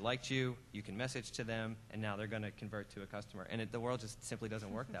funnel. They liked you, you can message to them, and now they're going to convert to a customer. And the world just simply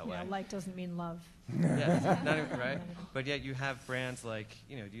doesn't work that way. Yeah, like doesn't mean love. Yeah, not even, right? But yet you have brands like,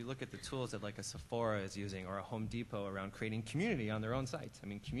 you look at the tools that like a Sephora is using, or a Home Depot around creating community on their own sites.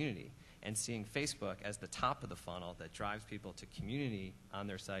 Community. And seeing Facebook as the top of the funnel that drives people to community on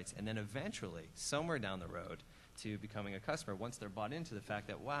their sites, and then eventually, somewhere down the road, to becoming a customer once they're bought into the fact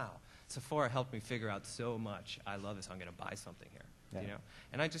that, wow, Sephora helped me figure out so much. I love this. I'm going to buy something here, you know.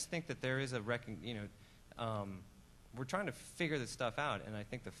 And I just think that there is a we're trying to figure this stuff out, and I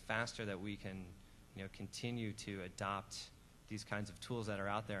think the faster that we can, you know, continue to adopt these kinds of tools that are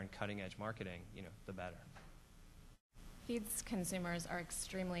out there in cutting-edge marketing, you know, the better. Feed's consumers are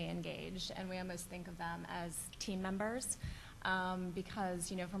extremely engaged, and we almost think of them as team members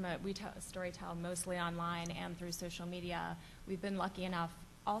because, you know, we storytell mostly online and through social media. We've been lucky enough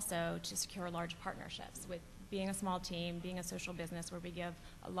also to secure large partnerships with being a small team, being a social business where we give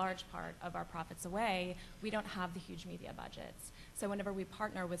a large part of our profits away. We don't have the huge media budgets. So whenever we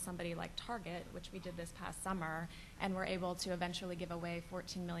partner with somebody like Target, which we did this past summer, and we're able to eventually give away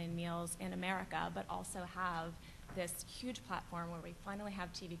 14 million meals in America, but also have this huge platform where we finally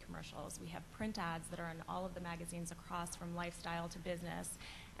have TV commercials. We have print ads that are in all of the magazines across from lifestyle to business,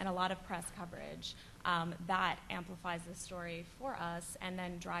 and a lot of press coverage. That amplifies the story for us and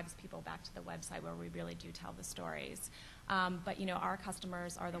then drives people back to the website where we really do tell the stories. But you know, our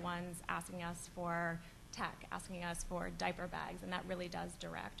customers are the ones asking us for tech, asking us for diaper bags, and that really does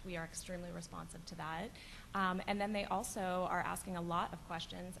direct. We are extremely responsive to that. And then they also are asking a lot of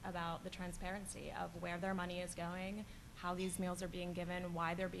questions about the transparency of where their money is going, how these meals are being given,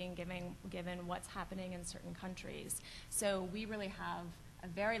 why they're being given, what's happening in certain countries. So we really have a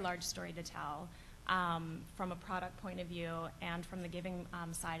very large story to tell from a product point of view and from the giving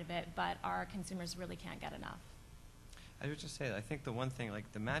side of it, but our consumers really can't get enough. I would just say that I think the one thing, like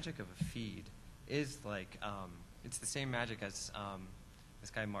the magic of a feed is like, it's the same magic as this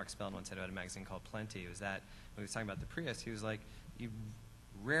guy Mark Spellman once said about a magazine called Plenty. Was that when he was talking about the Prius, he was like, you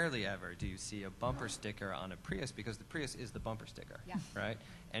rarely ever do you see a bumper sticker on a Prius because the Prius is the bumper sticker, right?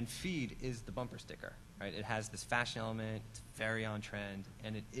 And feed is the bumper sticker, right? It has this fashion element, it's very on trend,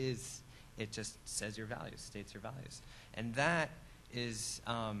 and it just says your values, states your values. And that is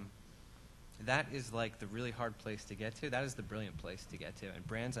like the really hard place to get to. That is the brilliant place to get to. And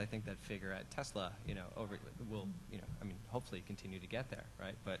brands, I think, that figure at Tesla, you know, will, you know, I mean, hopefully continue to get there,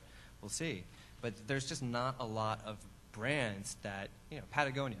 right? But we'll see. But there's just not a lot of brands that, you know,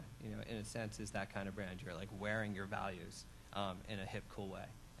 Patagonia, you know, in a sense is that kind of brand. You're like wearing your values in a hip, cool way.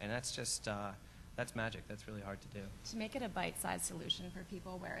 And that's just, that's magic. That's really hard to do. To make it a bite-sized solution for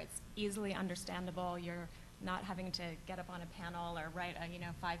people where it's easily understandable, you're not having to get up on a panel or write a, you know,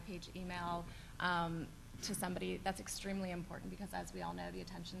 5-page email to somebody, that's extremely important because, as we all know, the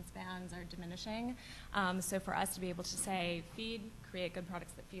attention spans are diminishing. So for us to be able to say, create good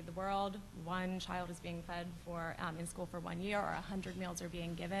products that feed the world, one child is being fed for in school for 1 year, or 100 meals are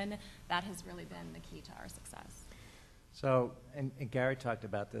being given, that has really been the key to our success. So, and Gary talked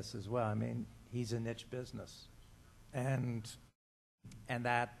about this as well. I mean, he's a niche business, and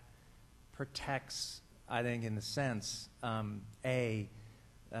that protects, I think, in a sense,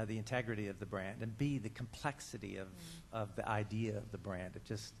 the integrity of the brand, and B, the complexity of the idea of the brand. It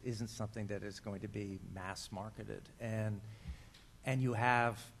just isn't something that is going to be mass marketed. And you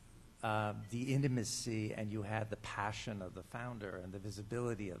have the intimacy, and you have the passion of the founder, and the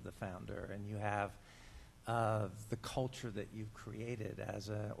visibility of the founder, and you have the culture that you've created as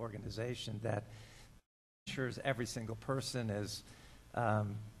an organization that ensures every single person is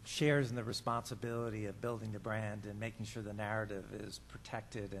shares in the responsibility of building the brand and making sure the narrative is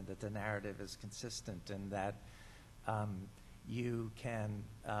protected and that the narrative is consistent, and that you can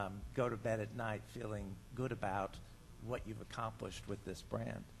go to bed at night feeling good about what you've accomplished with this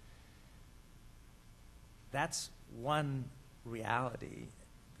brand. That's one reality,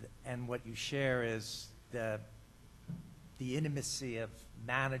 and what you share is the intimacy of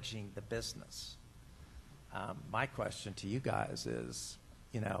managing the business. My question to you guys is,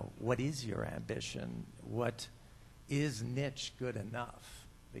 you know, what is your ambition? What is niche good enough?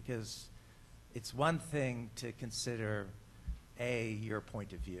 Because it's one thing to consider, A, your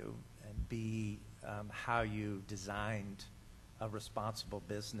point of view, and B, how you designed a responsible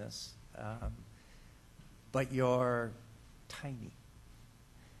business, but you're tiny.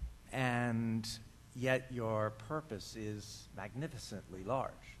 And yet your purpose is magnificently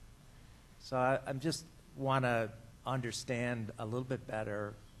large. So I just want to understand a little bit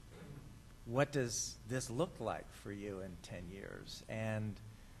better, what does this look like for you in 10 years? And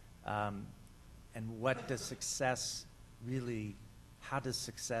what does success really, how does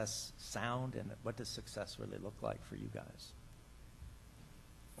success sound, and what does success really look like for you guys?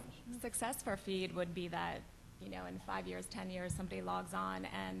 Success for Feed would be that, you know, in 5 years, 10 years, somebody logs on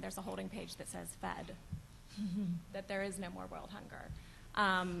and there's a holding page that says fed, that there is no more world hunger.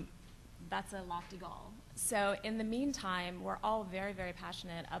 that's a lofty goal. So in the meantime, we're all very, very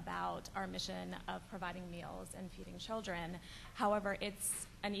passionate about our mission of providing meals and feeding children. However, it's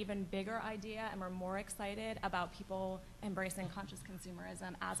an even bigger idea, and we're more excited about people embracing conscious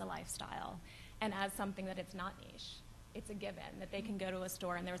consumerism as a lifestyle and as something that it's not niche. It's a given that they can go to a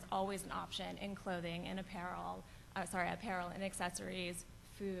store and there's always an option in clothing, in apparel and accessories,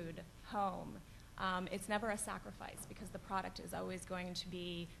 food, home. It's never a sacrifice because the product is always going to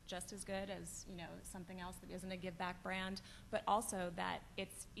be just as good as something else that isn't a give back brand, but also that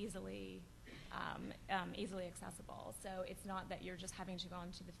it's easily accessible. So it's not that you're just having to go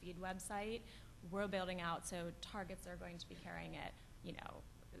onto the Feed website. We're building out so Targets are going to be carrying it.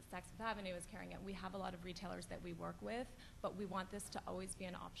 Saks Fifth Avenue is carrying it. We have a lot of retailers that we work with, but we want this to always be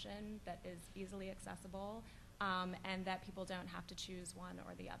an option that is easily accessible. And that people don't have to choose one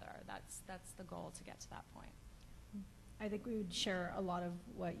or the other. That's the goal to get to that point. I think we would share a lot of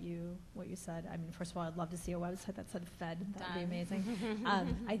what you said. I mean, first of all, I'd love to see a website that said Fed. That would be amazing.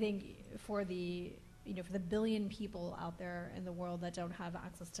 I think for the billion people out there in the world that don't have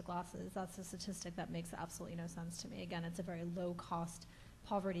access to glasses, that's a statistic that makes absolutely no sense to me. Again, it's a very low cost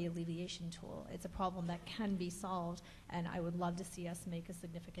poverty alleviation tool. It's a problem that can be solved, and I would love to see us make a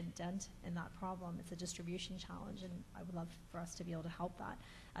significant dent in that problem. It's a distribution challenge, and I would love for us to be able to help that.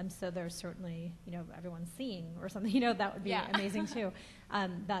 So there's certainly, everyone's seeing or something, that would be amazing too.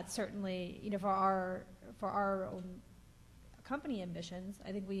 That's certainly, for our own company ambitions,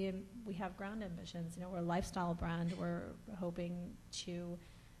 I think we have ground ambitions. We're a lifestyle brand. We're hoping to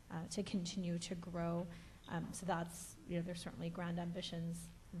continue to grow. So that's, there's certainly grand ambitions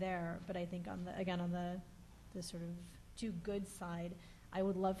there. But I think on the sort of do good side, I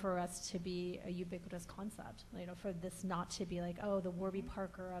would love for us to be a ubiquitous concept. For this not to be like, oh, the Warby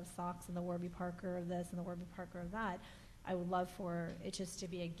Parker of socks and the Warby Parker of this and the Warby Parker of that. I would love for it just to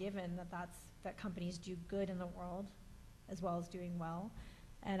be a given that companies do good in the world as well as doing well.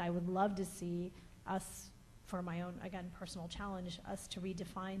 And I would love to see us, for my own, again, personal challenge, us to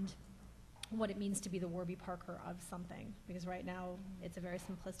redefine what it means to be the Warby Parker of something. Because right now, it's a very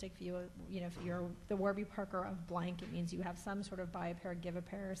simplistic view of, if you're the Warby Parker of blank, it means you have some sort of buy a pair, give a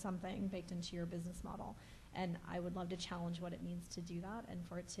pair or something baked into your business model. And I would love to challenge what it means to do that, and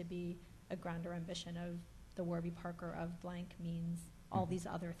for it to be a grander ambition of the Warby Parker of blank means all these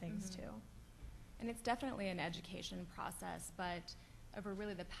other things too. And it's definitely an education process, but over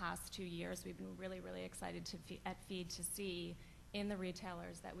really the past 2 years, we've been really, really excited at Feed to see in the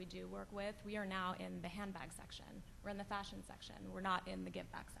retailers that we do work with, we are now in the handbag section. We're in the fashion section. We're not in the give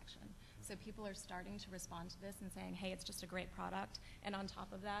back section. So people are starting to respond to this and saying, hey, it's just a great product. And on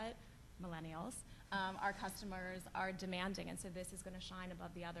top of that, millennials, our customers are demanding, and so this is going to shine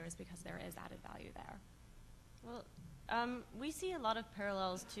above the others because there is added value there. Well, we see a lot of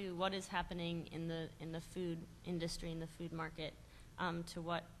parallels to what is happening in the food industry, in the food market, to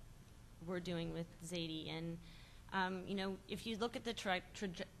what we're doing with Zadie. And if you look at the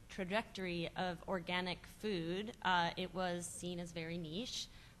trajectory of organic food, it was seen as very niche.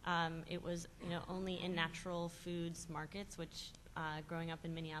 It was, only in natural foods markets, which growing up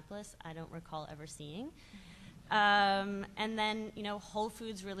in Minneapolis, I don't recall ever seeing. And then, Whole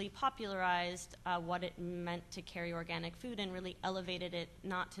Foods really popularized what it meant to carry organic food and really elevated it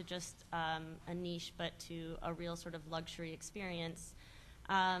not to just a niche, but to a real sort of luxury experience.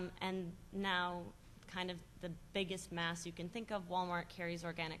 And now, kind of the biggest mass you can think of, Walmart carries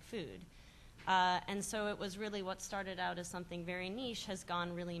organic food. And so it was really what started out as something very niche has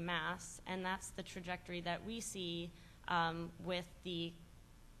gone really mass, and that's the trajectory that we see with the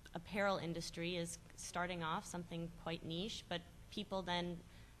apparel industry, is starting off something quite niche, but people then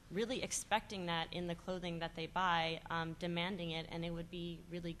really expecting that in the clothing that they buy, demanding it, and it would be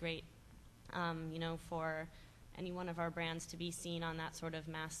really great, for any one of our brands to be seen on that sort of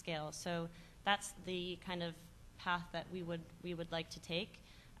mass scale. So that's the kind of path that we would like to take.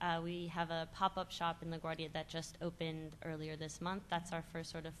 We have a pop-up shop in LaGuardia that just opened earlier this month. That's our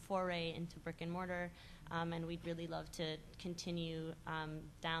first sort of foray into brick and mortar, and we'd really love to continue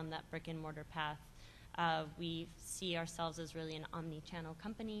down that brick and mortar path. We see ourselves as really an omni-channel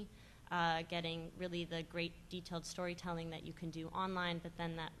company, getting really the great detailed storytelling that you can do online, but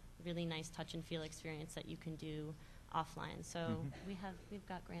then that really nice touch and feel experience that you can do offline. So we've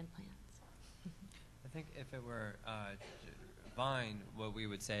got grand plans. I think if it were Vine, what we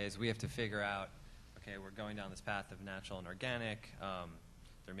would say is we have to figure out, okay, we're going down this path of natural and organic.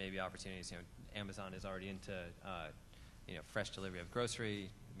 There may be opportunities. Amazon is already into fresh delivery of grocery.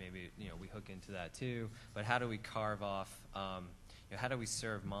 Maybe we hook into that too. But how do we carve off? How do we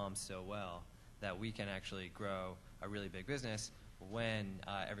serve moms so well that we can actually grow a really big business when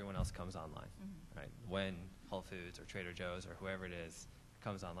everyone else comes online, right? When Whole Foods or Trader Joe's or whoever it is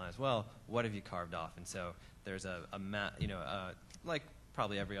comes online as well, what have you carved off? And so there's like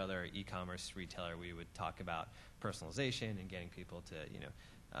probably every other e-commerce retailer, we would talk about personalization and getting people to,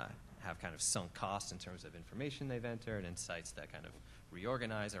 have kind of sunk costs in terms of information they've entered and sites that kind of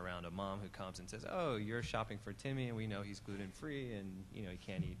reorganize around a mom who comes and says, oh, you're shopping for Timmy and we know he's gluten-free and, he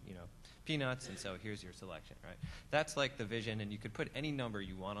can't eat, peanuts, and so here's your selection, right? That's like the vision, and you could put any number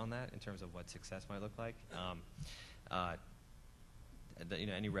you want on that in terms of what success might look like.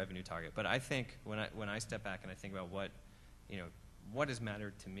 Any revenue target. But I think when I step back and I think about what has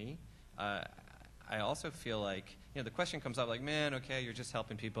mattered to me, I also feel like, the question comes up like, man, okay, you're just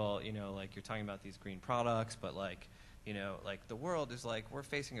helping people, like you're talking about these green products, but like the world is like, we're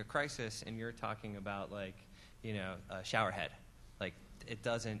facing a crisis and you're talking about like, a shower head. Like, it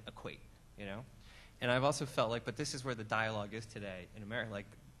doesn't equate, And I've also felt like, but this is where the dialogue is today in America. Like,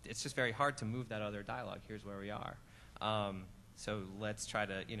 it's just very hard to move that other dialogue. Here's where we are. So let's try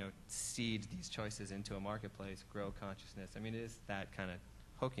to, seed these choices into a marketplace, grow consciousness. I mean, it is that kind of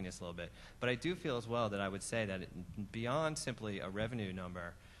hokiness a little bit. But I do feel as well that I would say that beyond simply a revenue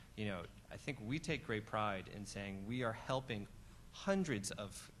number, I think we take great pride in saying we are helping hundreds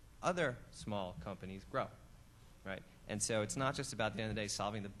of other small companies grow, right? And so it's not just about, at the end of the day,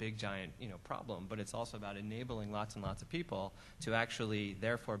 solving the big, giant, problem, but it's also about enabling lots and lots of people to actually,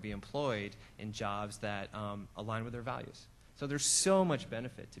 therefore, be employed in jobs that align with their values. So there's so much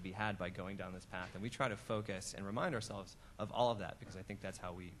benefit to be had by going down this path, and we try to focus and remind ourselves of all of that because I think that's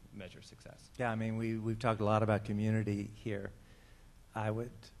how we measure success. Yeah, I mean, we've talked a lot about community here. I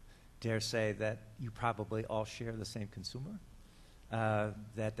would dare say that you probably all share the same consumer,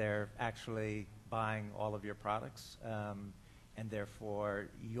 that they're actually buying all of your products, and therefore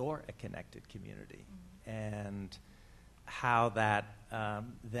you're a connected community. And how that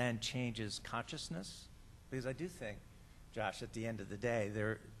then changes consciousness, because I do think, Josh, at the end of the day,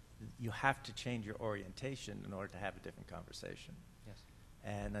 you have to change your orientation in order to have a different conversation. Yes.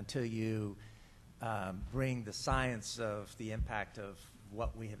 And until you bring the science of the impact of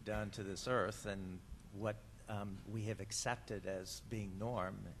what we have done to this earth and what we have accepted as being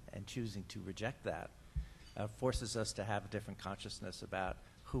norm and choosing to reject that, forces us to have a different consciousness about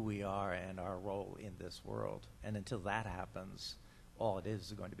who we are and our role in this world. And until that happens, all it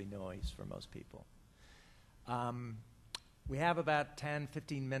is going to be noise for most people. We have about 10,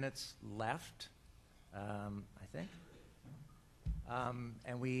 15 minutes left, I think.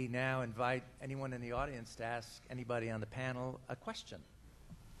 And we now invite anyone in the audience to ask anybody on the panel a question.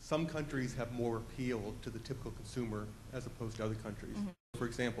 Some countries have more appeal to the typical consumer as opposed to other countries. For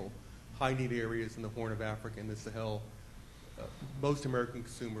example, high-need areas in the Horn of Africa and the Sahel, most American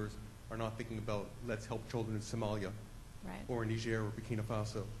consumers are not thinking about let's help children in Somalia or in Niger or Burkina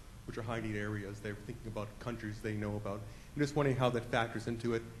Faso, which are high-need areas. They're thinking about countries they know about. I'm just wondering how that factors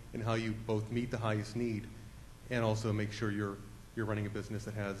into it and how you both meet the highest need and also make sure you're running a business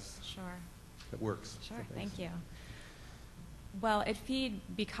that has that works. Sure, thank you. Well, at Feed,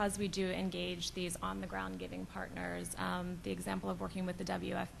 because we do engage these on-the-ground giving partners, the example of working with the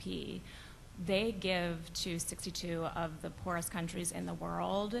WFP, they give to 62 of the poorest countries in the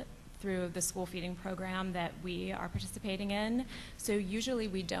world through the school feeding program that we are participating in. So usually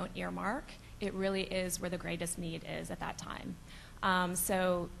we don't earmark. It really is where the greatest need is at that time.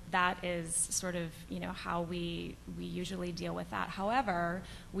 So that is sort of, how we usually deal with that. However,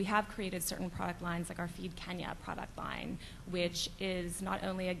 we have created certain product lines like our Feed Kenya product line, which is not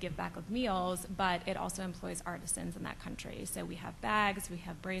only a give back of meals, but it also employs artisans in that country. So we have bags, we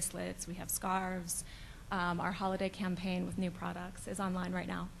have bracelets, we have scarves. Our holiday campaign with new products is online right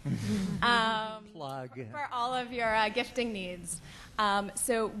now. Plug. For all of your gifting needs.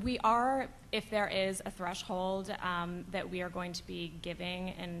 So we are, if there is a threshold that we are going to be giving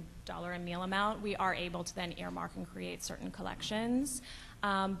in dollar and meal amount, we are able to then earmark and create certain collections.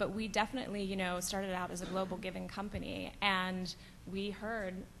 But we definitely, started out as a global giving company, and we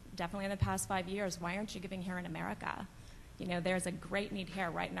heard definitely in the past 5 years, why aren't you giving here in America? There's a great need here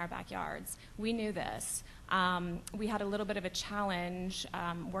right in our backyards. We knew this. We had a little bit of a challenge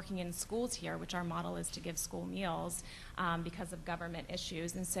working in schools here, which our model is to give school meals because of government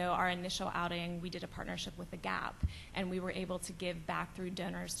issues. And so our initial outing, we did a partnership with the Gap, and we were able to give back through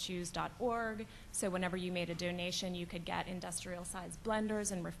donorschoose.org. So whenever you made a donation, you could get industrial-sized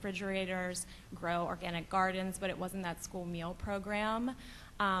blenders and refrigerators, grow organic gardens, but it wasn't that school meal program.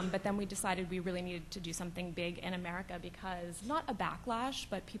 But then we decided we really needed to do something big in America because not a backlash,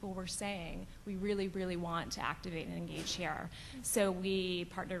 but people were saying we really, really want to activate and engage here. So we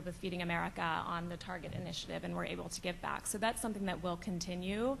partnered with Feeding America on the Target initiative and were able to give back. So that's something that will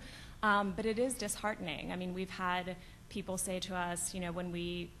continue. But it is disheartening. I mean, we've had people say to us, when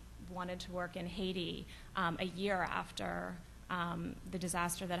we wanted to work in Haiti a year after the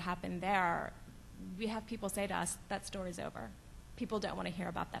disaster that happened there, we have people say to us, that story's over. People don't want to hear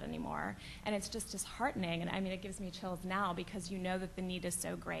about that anymore. And it's just disheartening. And I mean, it gives me chills now because you know that the need is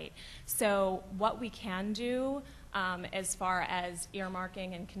so great. So what we can do as far as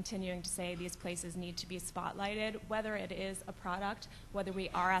earmarking and continuing to say these places need to be spotlighted, whether it is a product, whether we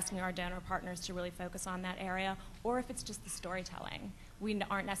are asking our donor partners to really focus on that area, or if it's just the storytelling. We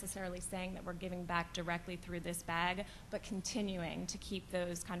aren't necessarily saying that we're giving back directly through this bag, but continuing to keep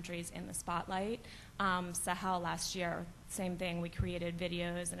those countries in the spotlight. Sahel last year, same thing. We created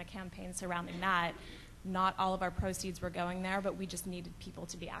videos and a campaign surrounding that. Not all of our proceeds were going there, but we just needed people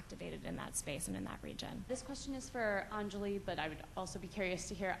to be activated in that space and in that region. This question is for Anjali, but I would also be curious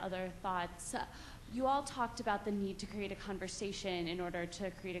to hear other thoughts. You all talked about the need to create a conversation in order to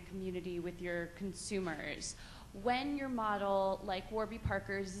create a community with your consumers. When your model, like Warby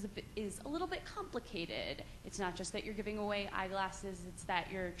Parker's, is a little bit complicated, it's not just that you're giving away eyeglasses, it's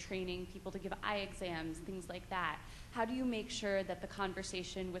that you're training people to give eye exams, things like that. How do you make sure that the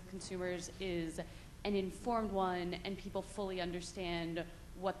conversation with consumers is an informed one and people fully understand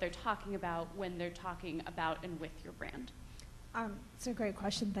what they're talking about when they're talking about and with your brand? It's a great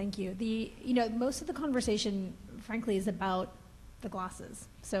question, thank you. Most of the conversation, frankly, is about the glasses.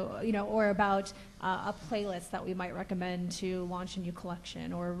 So, or about a playlist that we might recommend to launch a new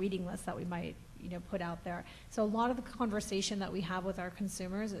collection, or a reading list that we might, put out there. So a lot of the conversation that we have with our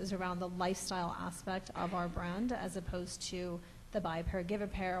consumers is around the lifestyle aspect of our brand, as opposed to the buy a pair, give a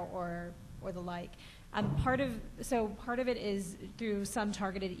pair, or the like. Part of it is through some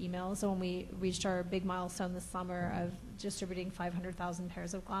targeted emails. So when we reached our big milestone this summer of distributing 500,000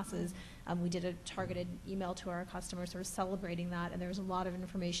 pairs of glasses, we did a targeted email to our customers sort of celebrating that, and there was a lot of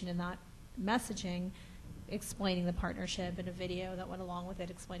information in that messaging explaining the partnership, and a video that went along with it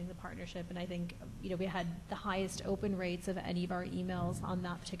explaining the partnership. And I think we had the highest open rates of any of our emails on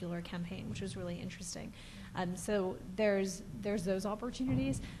that particular campaign, which was really interesting. So there's those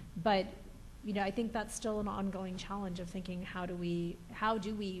opportunities, but I think that's still an ongoing challenge of thinking how do we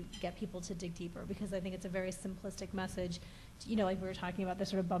get people to dig deeper, because I think it's a very simplistic message, like we were talking about, the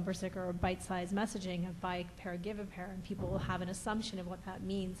sort of bumper sticker or bite-sized messaging of buy a pair, give a pair, and people will have an assumption of what that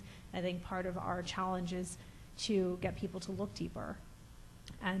means. I think part of our challenge is to get people to look deeper.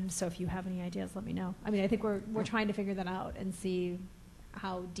 And so if you have any ideas, let me know. I mean, I think we're trying to figure that out and see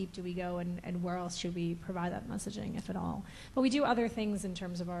how deep do we go, and where else should we provide that messaging, if at all. But we do other things in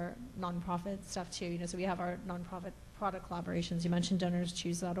terms of our nonprofit stuff too. So we have our nonprofit product collaborations. You mentioned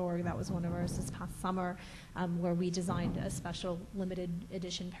DonorsChoose.org. That was one of ours this past summer, where we designed a special limited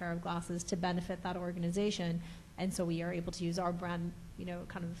edition pair of glasses to benefit that organization. And so we are able to use our brand,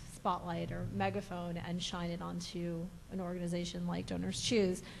 kind of spotlight or megaphone and shine it onto an organization like Donors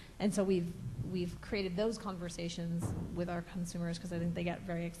Choose. And so we've created those conversations with our consumers, because I think they get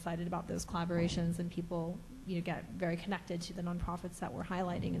very excited about those collaborations, and people get very connected to the nonprofits that we're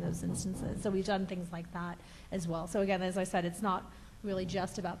highlighting in those instances. So we've done things like that as well. So again, as I said, it's not really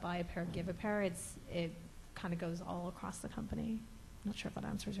just about buy a pair, give a pair. It kind of goes all across the company. I'm not sure if that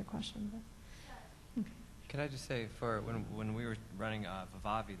answers your question, but okay. Could I just say, for when we were running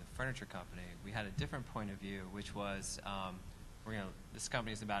Vivavi, the furniture company, we had a different point of view, which was, this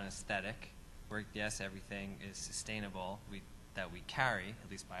company is about an aesthetic, where yes, everything is sustainable that we carry, at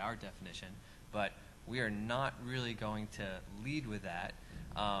least by our definition, but we are not really going to lead with that.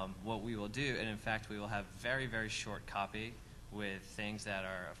 What we will do, and in fact we will have very, very short copy with things that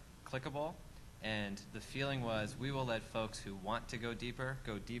are clickable, and the feeling was we will let folks who want to go deeper,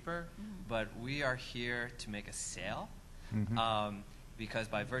 but we are here to make a sale, because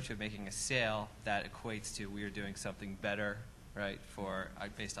by virtue of making a sale, that equates to we are doing something better, right,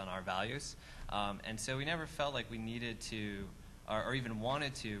 based on our values. And so we never felt like we needed to, or even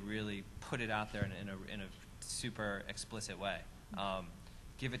wanted to really put it out there in a super explicit way.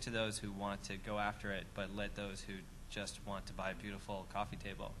 Give it to those who want to go after it, but let those who just want to buy a beautiful coffee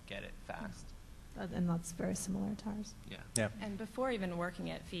table get it fast. And that's very similar to ours. Yeah. And before even working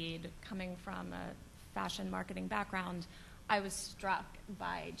at Feed, coming from a fashion marketing background, I was struck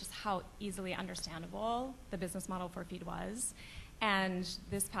by just how easily understandable the business model for Feed was. And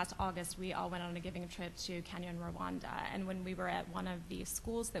this past August, we all went on a giving trip to Kenya and Rwanda. And when we were at one of the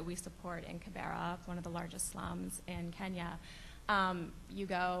schools that we support in Kibera, one of the largest slums in Kenya, You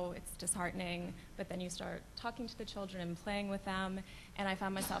go, it's disheartening, but then you start talking to the children and playing with them, and I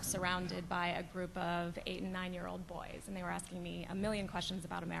found myself surrounded by a group of 8 and 9-year-old boys, and they were asking me a million questions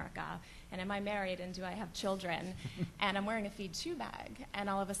about America, and am I married, and do I have children, and I'm wearing a Feed 2 bag, and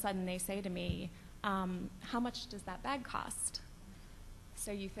all of a sudden they say to me, how much does that bag cost?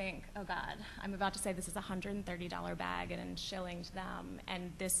 So you think, oh God, I'm about to say this is a $130 bag, and in shilling to them,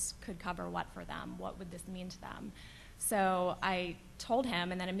 and this could cover what for them? What would this mean to them? So I told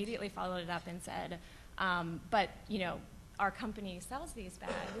him, and then immediately followed it up and said, but you know, our company sells these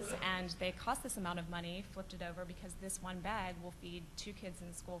bags, and they cost this amount of money, flipped it over, because this one bag will feed 2 kids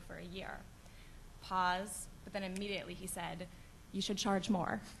in school for a year. Pause, but then immediately he said, you should charge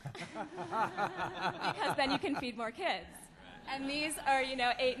more, because then you can feed more kids. And these are, you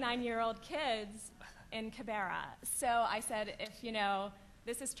know, 8, 9-year-old kids in Kibera. So I said, if, you know,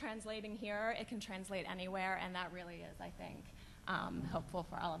 this is translating here, it can translate anywhere, and that really is, I think, hopeful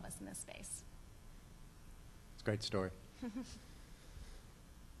for all of us in this space. It's a great story.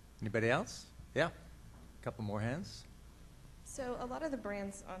 Anybody else? Yeah, a couple more hands. So a lot of the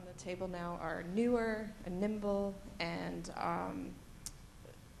brands on the table now are newer and nimble, and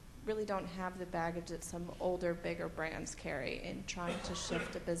really don't have the baggage that some older, bigger brands carry in trying to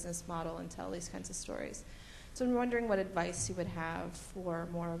shift a business model and tell these kinds of stories. So I'm wondering what advice you would have for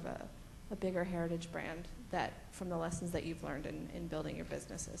more of a bigger heritage brand that, from the lessons that you've learned in building your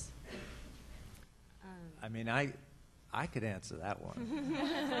businesses. I mean, I could answer that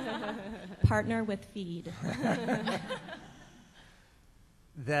one. Partner with Feed.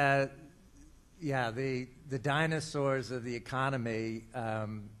 The dinosaurs of the economy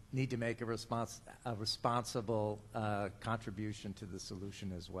need to make a responsible contribution to the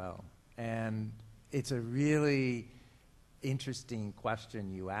solution as well. And it's a really interesting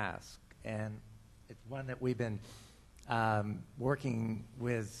question you ask, and it's one that we've been working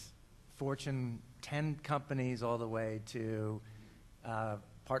with Fortune 10 companies all the way to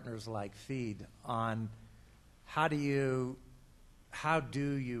partners like Feed on how do you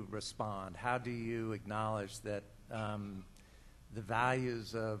respond? How do you acknowledge that the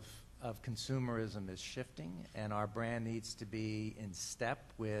values of consumerism is shifting, and our brand needs to be in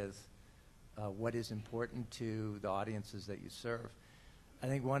step with what is important to the audiences that you serve? I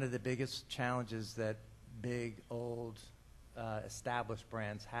think one of the biggest challenges that big, old, established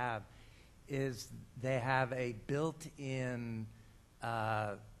brands have is they have a built-in,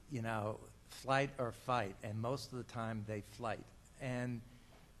 flight or fight, and most of the time they flight. And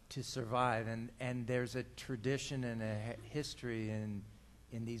to survive, and there's a tradition and a history in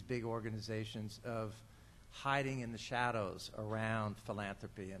these big organizations of hiding in the shadows around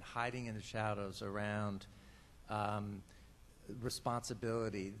philanthropy and hiding in the shadows around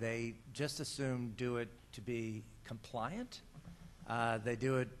responsibility. They just assume do it to be compliant. They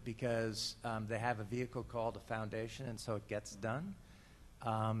do it because they have a vehicle called a foundation, and so it gets done.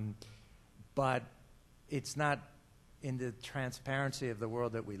 But it's not in the transparency of the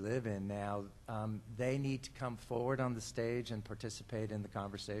world that we live in now. They need to come forward on the stage and participate in the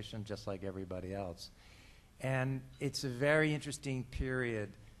conversation just like everybody else. And it's a very interesting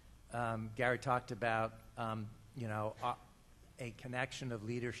period. Gary talked about, a connection of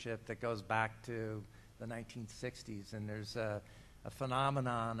leadership that goes back to the 1960s, and there's a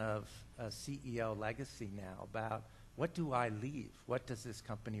phenomenon of a CEO legacy now about what do I leave? What does this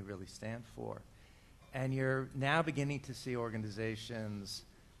company really stand for? And you're now beginning to see organizations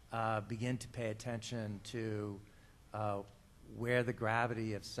begin to pay attention to where the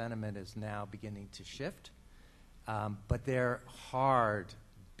gravity of sentiment is now beginning to shift. But they're hard,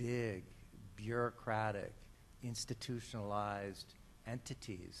 big, bureaucratic, institutionalized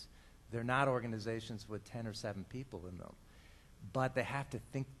entities. They're not organizations with 10 or 7 people in them. But they have to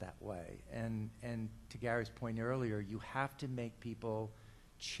think that way. And to Gary's point earlier, you have to make people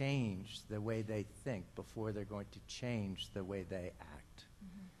change the way they think before they're going to change the way they act.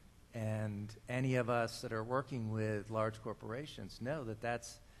 Mm-hmm. And any of us that are working with large corporations know that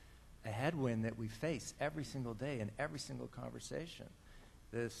that's a headwind that we face every single day in every single conversation.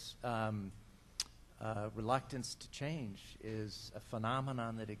 This reluctance to change is a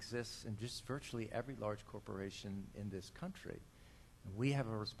phenomenon that exists in just virtually every large corporation in this country. And we have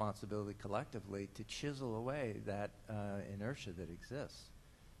a responsibility collectively to chisel away that inertia that exists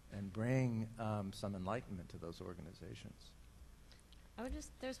and bring some enlightenment to those organizations.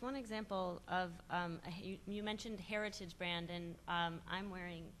 There's one example of, you mentioned heritage brand, and I'm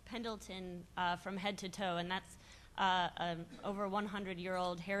wearing Pendleton from head to toe, and that's an over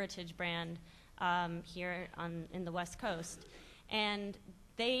 100-year-old heritage brand here in the West Coast. And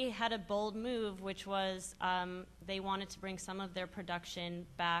they had a bold move, which was they wanted to bring some of their production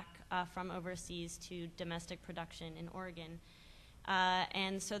back from overseas to domestic production in Oregon.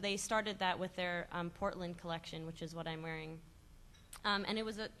 And so they started that with their Portland collection, which is what I'm wearing. And it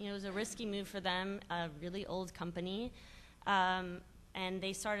was a risky move for them, a really old company. And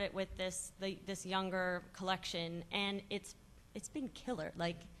they started with this younger collection, and it's been killer.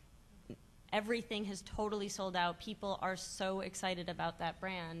 Like, everything has totally sold out. People are so excited about that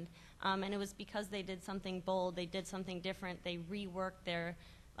brand. And it was because they did something bold, they did something different, they reworked their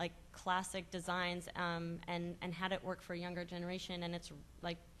like classic designs and had it work for a younger generation, and it's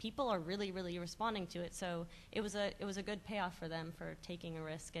like people are really, really responding to it. So it was a good payoff for them for taking a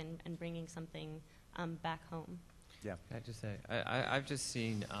risk and bringing something back home. Yeah. Can I just say, I've just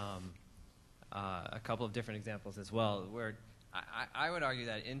seen a couple of different examples as well, where I would argue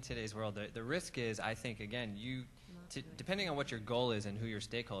that in today's world, the risk is, I think, again, depending on what your goal is and who your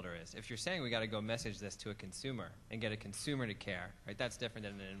stakeholder is. If you're saying we got to go message this to a consumer and get a consumer to care, right? That's different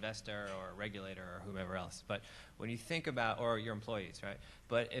than an investor or a regulator or whomever else. But when you think about, or your employees, right?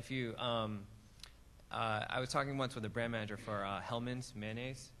 But if you, I was talking once with a brand manager for Hellmann's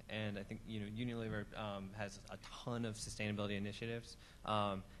mayonnaise, and I think Unilever has a ton of sustainability initiatives.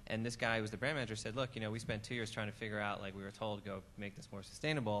 And this guy who was the brand manager said, look, we spent 2 years trying to figure out, like, we were told go make this more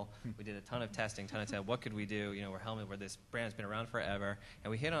sustainable. We did a ton of testing, what could we do? We're Hellman, where this brand's been around forever.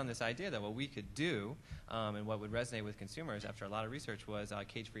 And we hit on this idea that what we could do and what would resonate with consumers after a lot of research was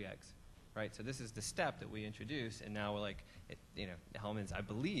cage-free eggs. Right, so this is the step that we introduce, and now we're like, Hellmann's, I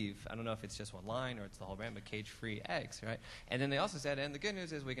believe, I don't know if it's just one line or it's the whole brand, but cage-free eggs, right? And then they also said, and the good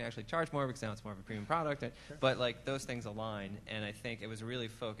news is we can actually charge more because now it's more of a premium product. Sure. But like those things align, and I think it was really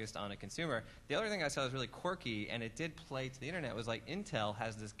focused on a consumer. The other thing I saw was really quirky, and it did play to the internet, was like Intel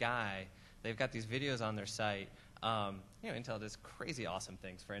has this guy. They've got these videos on their site. Intel does crazy awesome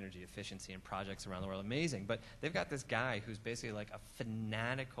things for energy efficiency and projects around the world, amazing. But they've got this guy who's basically like a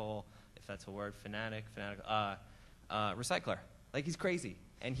fanatical, if that's a word, recycler. Like, he's crazy.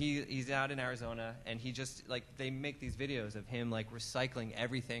 And he's out in Arizona, and he just, like, they make these videos of him, like, recycling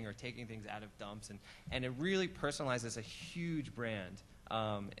everything or taking things out of dumps. And it really personalizes a huge brand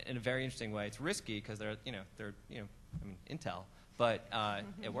in a very interesting way. It's risky because they're Intel, but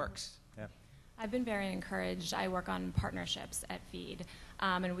it works. Yeah. I've been very encouraged. I work on partnerships at Feed,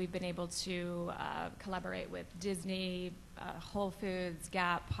 and we've been able to collaborate with Disney, Whole Foods,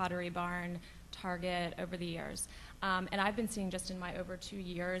 Gap, Pottery Barn, Target over the years. And I've been seeing just in my over 2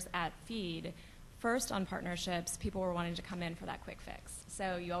 years at Feed, first on partnerships, people were wanting to come in for that quick fix.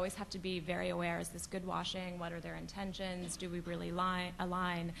 So you always have to be very aware, is this good washing? What are their intentions? Do we really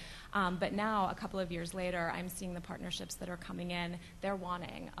align? But now, a couple of years later, I'm seeing the partnerships that are coming in. They're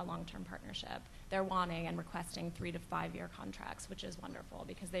wanting a long-term partnership. They're wanting and requesting 3 to 5 year contracts, which is wonderful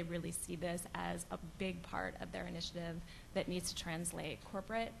because they really see this as a big part of their initiative that needs to translate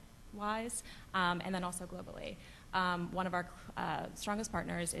corporate-wise and then also globally. One of our strongest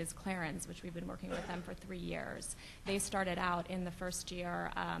partners is Clarence, which we've been working with them for 3 years. They started out in the first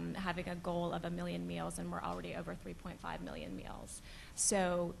year having a goal of 1 million meals, and we're already over 3.5 million meals.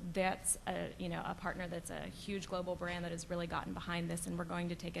 So that's a partner that's a huge global brand that has really gotten behind this, and we're going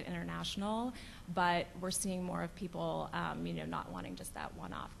to take it international. But we're seeing more of people, not wanting just that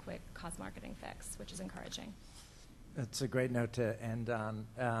one-off quick cost marketing fix, which is encouraging. That's a great note to end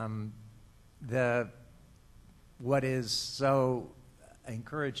on. What is so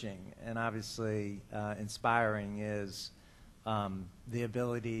encouraging and obviously inspiring is the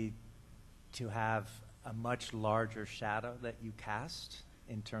ability to have a much larger shadow that you cast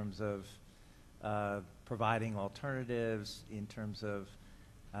in terms of providing alternatives, in terms of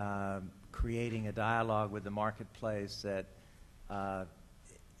creating a dialogue with the marketplace that at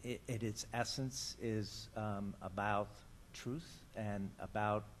its essence is about truth and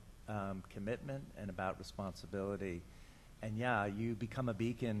about commitment and about responsibility. And yeah, you become a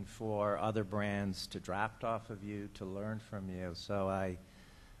beacon for other brands to draft off of you, to learn from you. So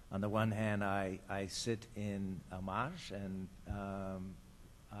on the one hand, I sit in homage and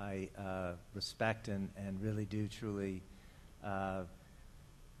I respect and really do truly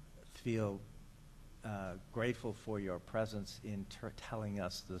feel grateful for your presence in telling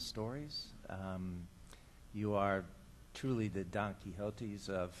us the stories. You are truly the Don Quixotes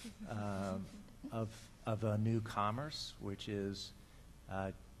of a new commerce, which is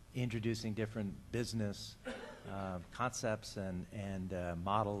introducing different business concepts and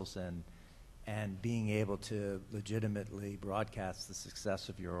models and being able to legitimately broadcast the success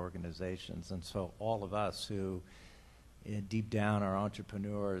of your organizations. And so all of us who deep down are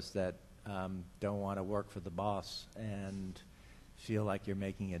entrepreneurs that don't want to work for the boss and feel like you're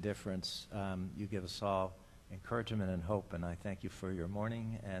making a difference. You give us all encouragement and hope, and I thank you for your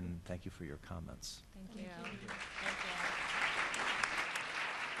morning, and thank you for your comments. Thank you.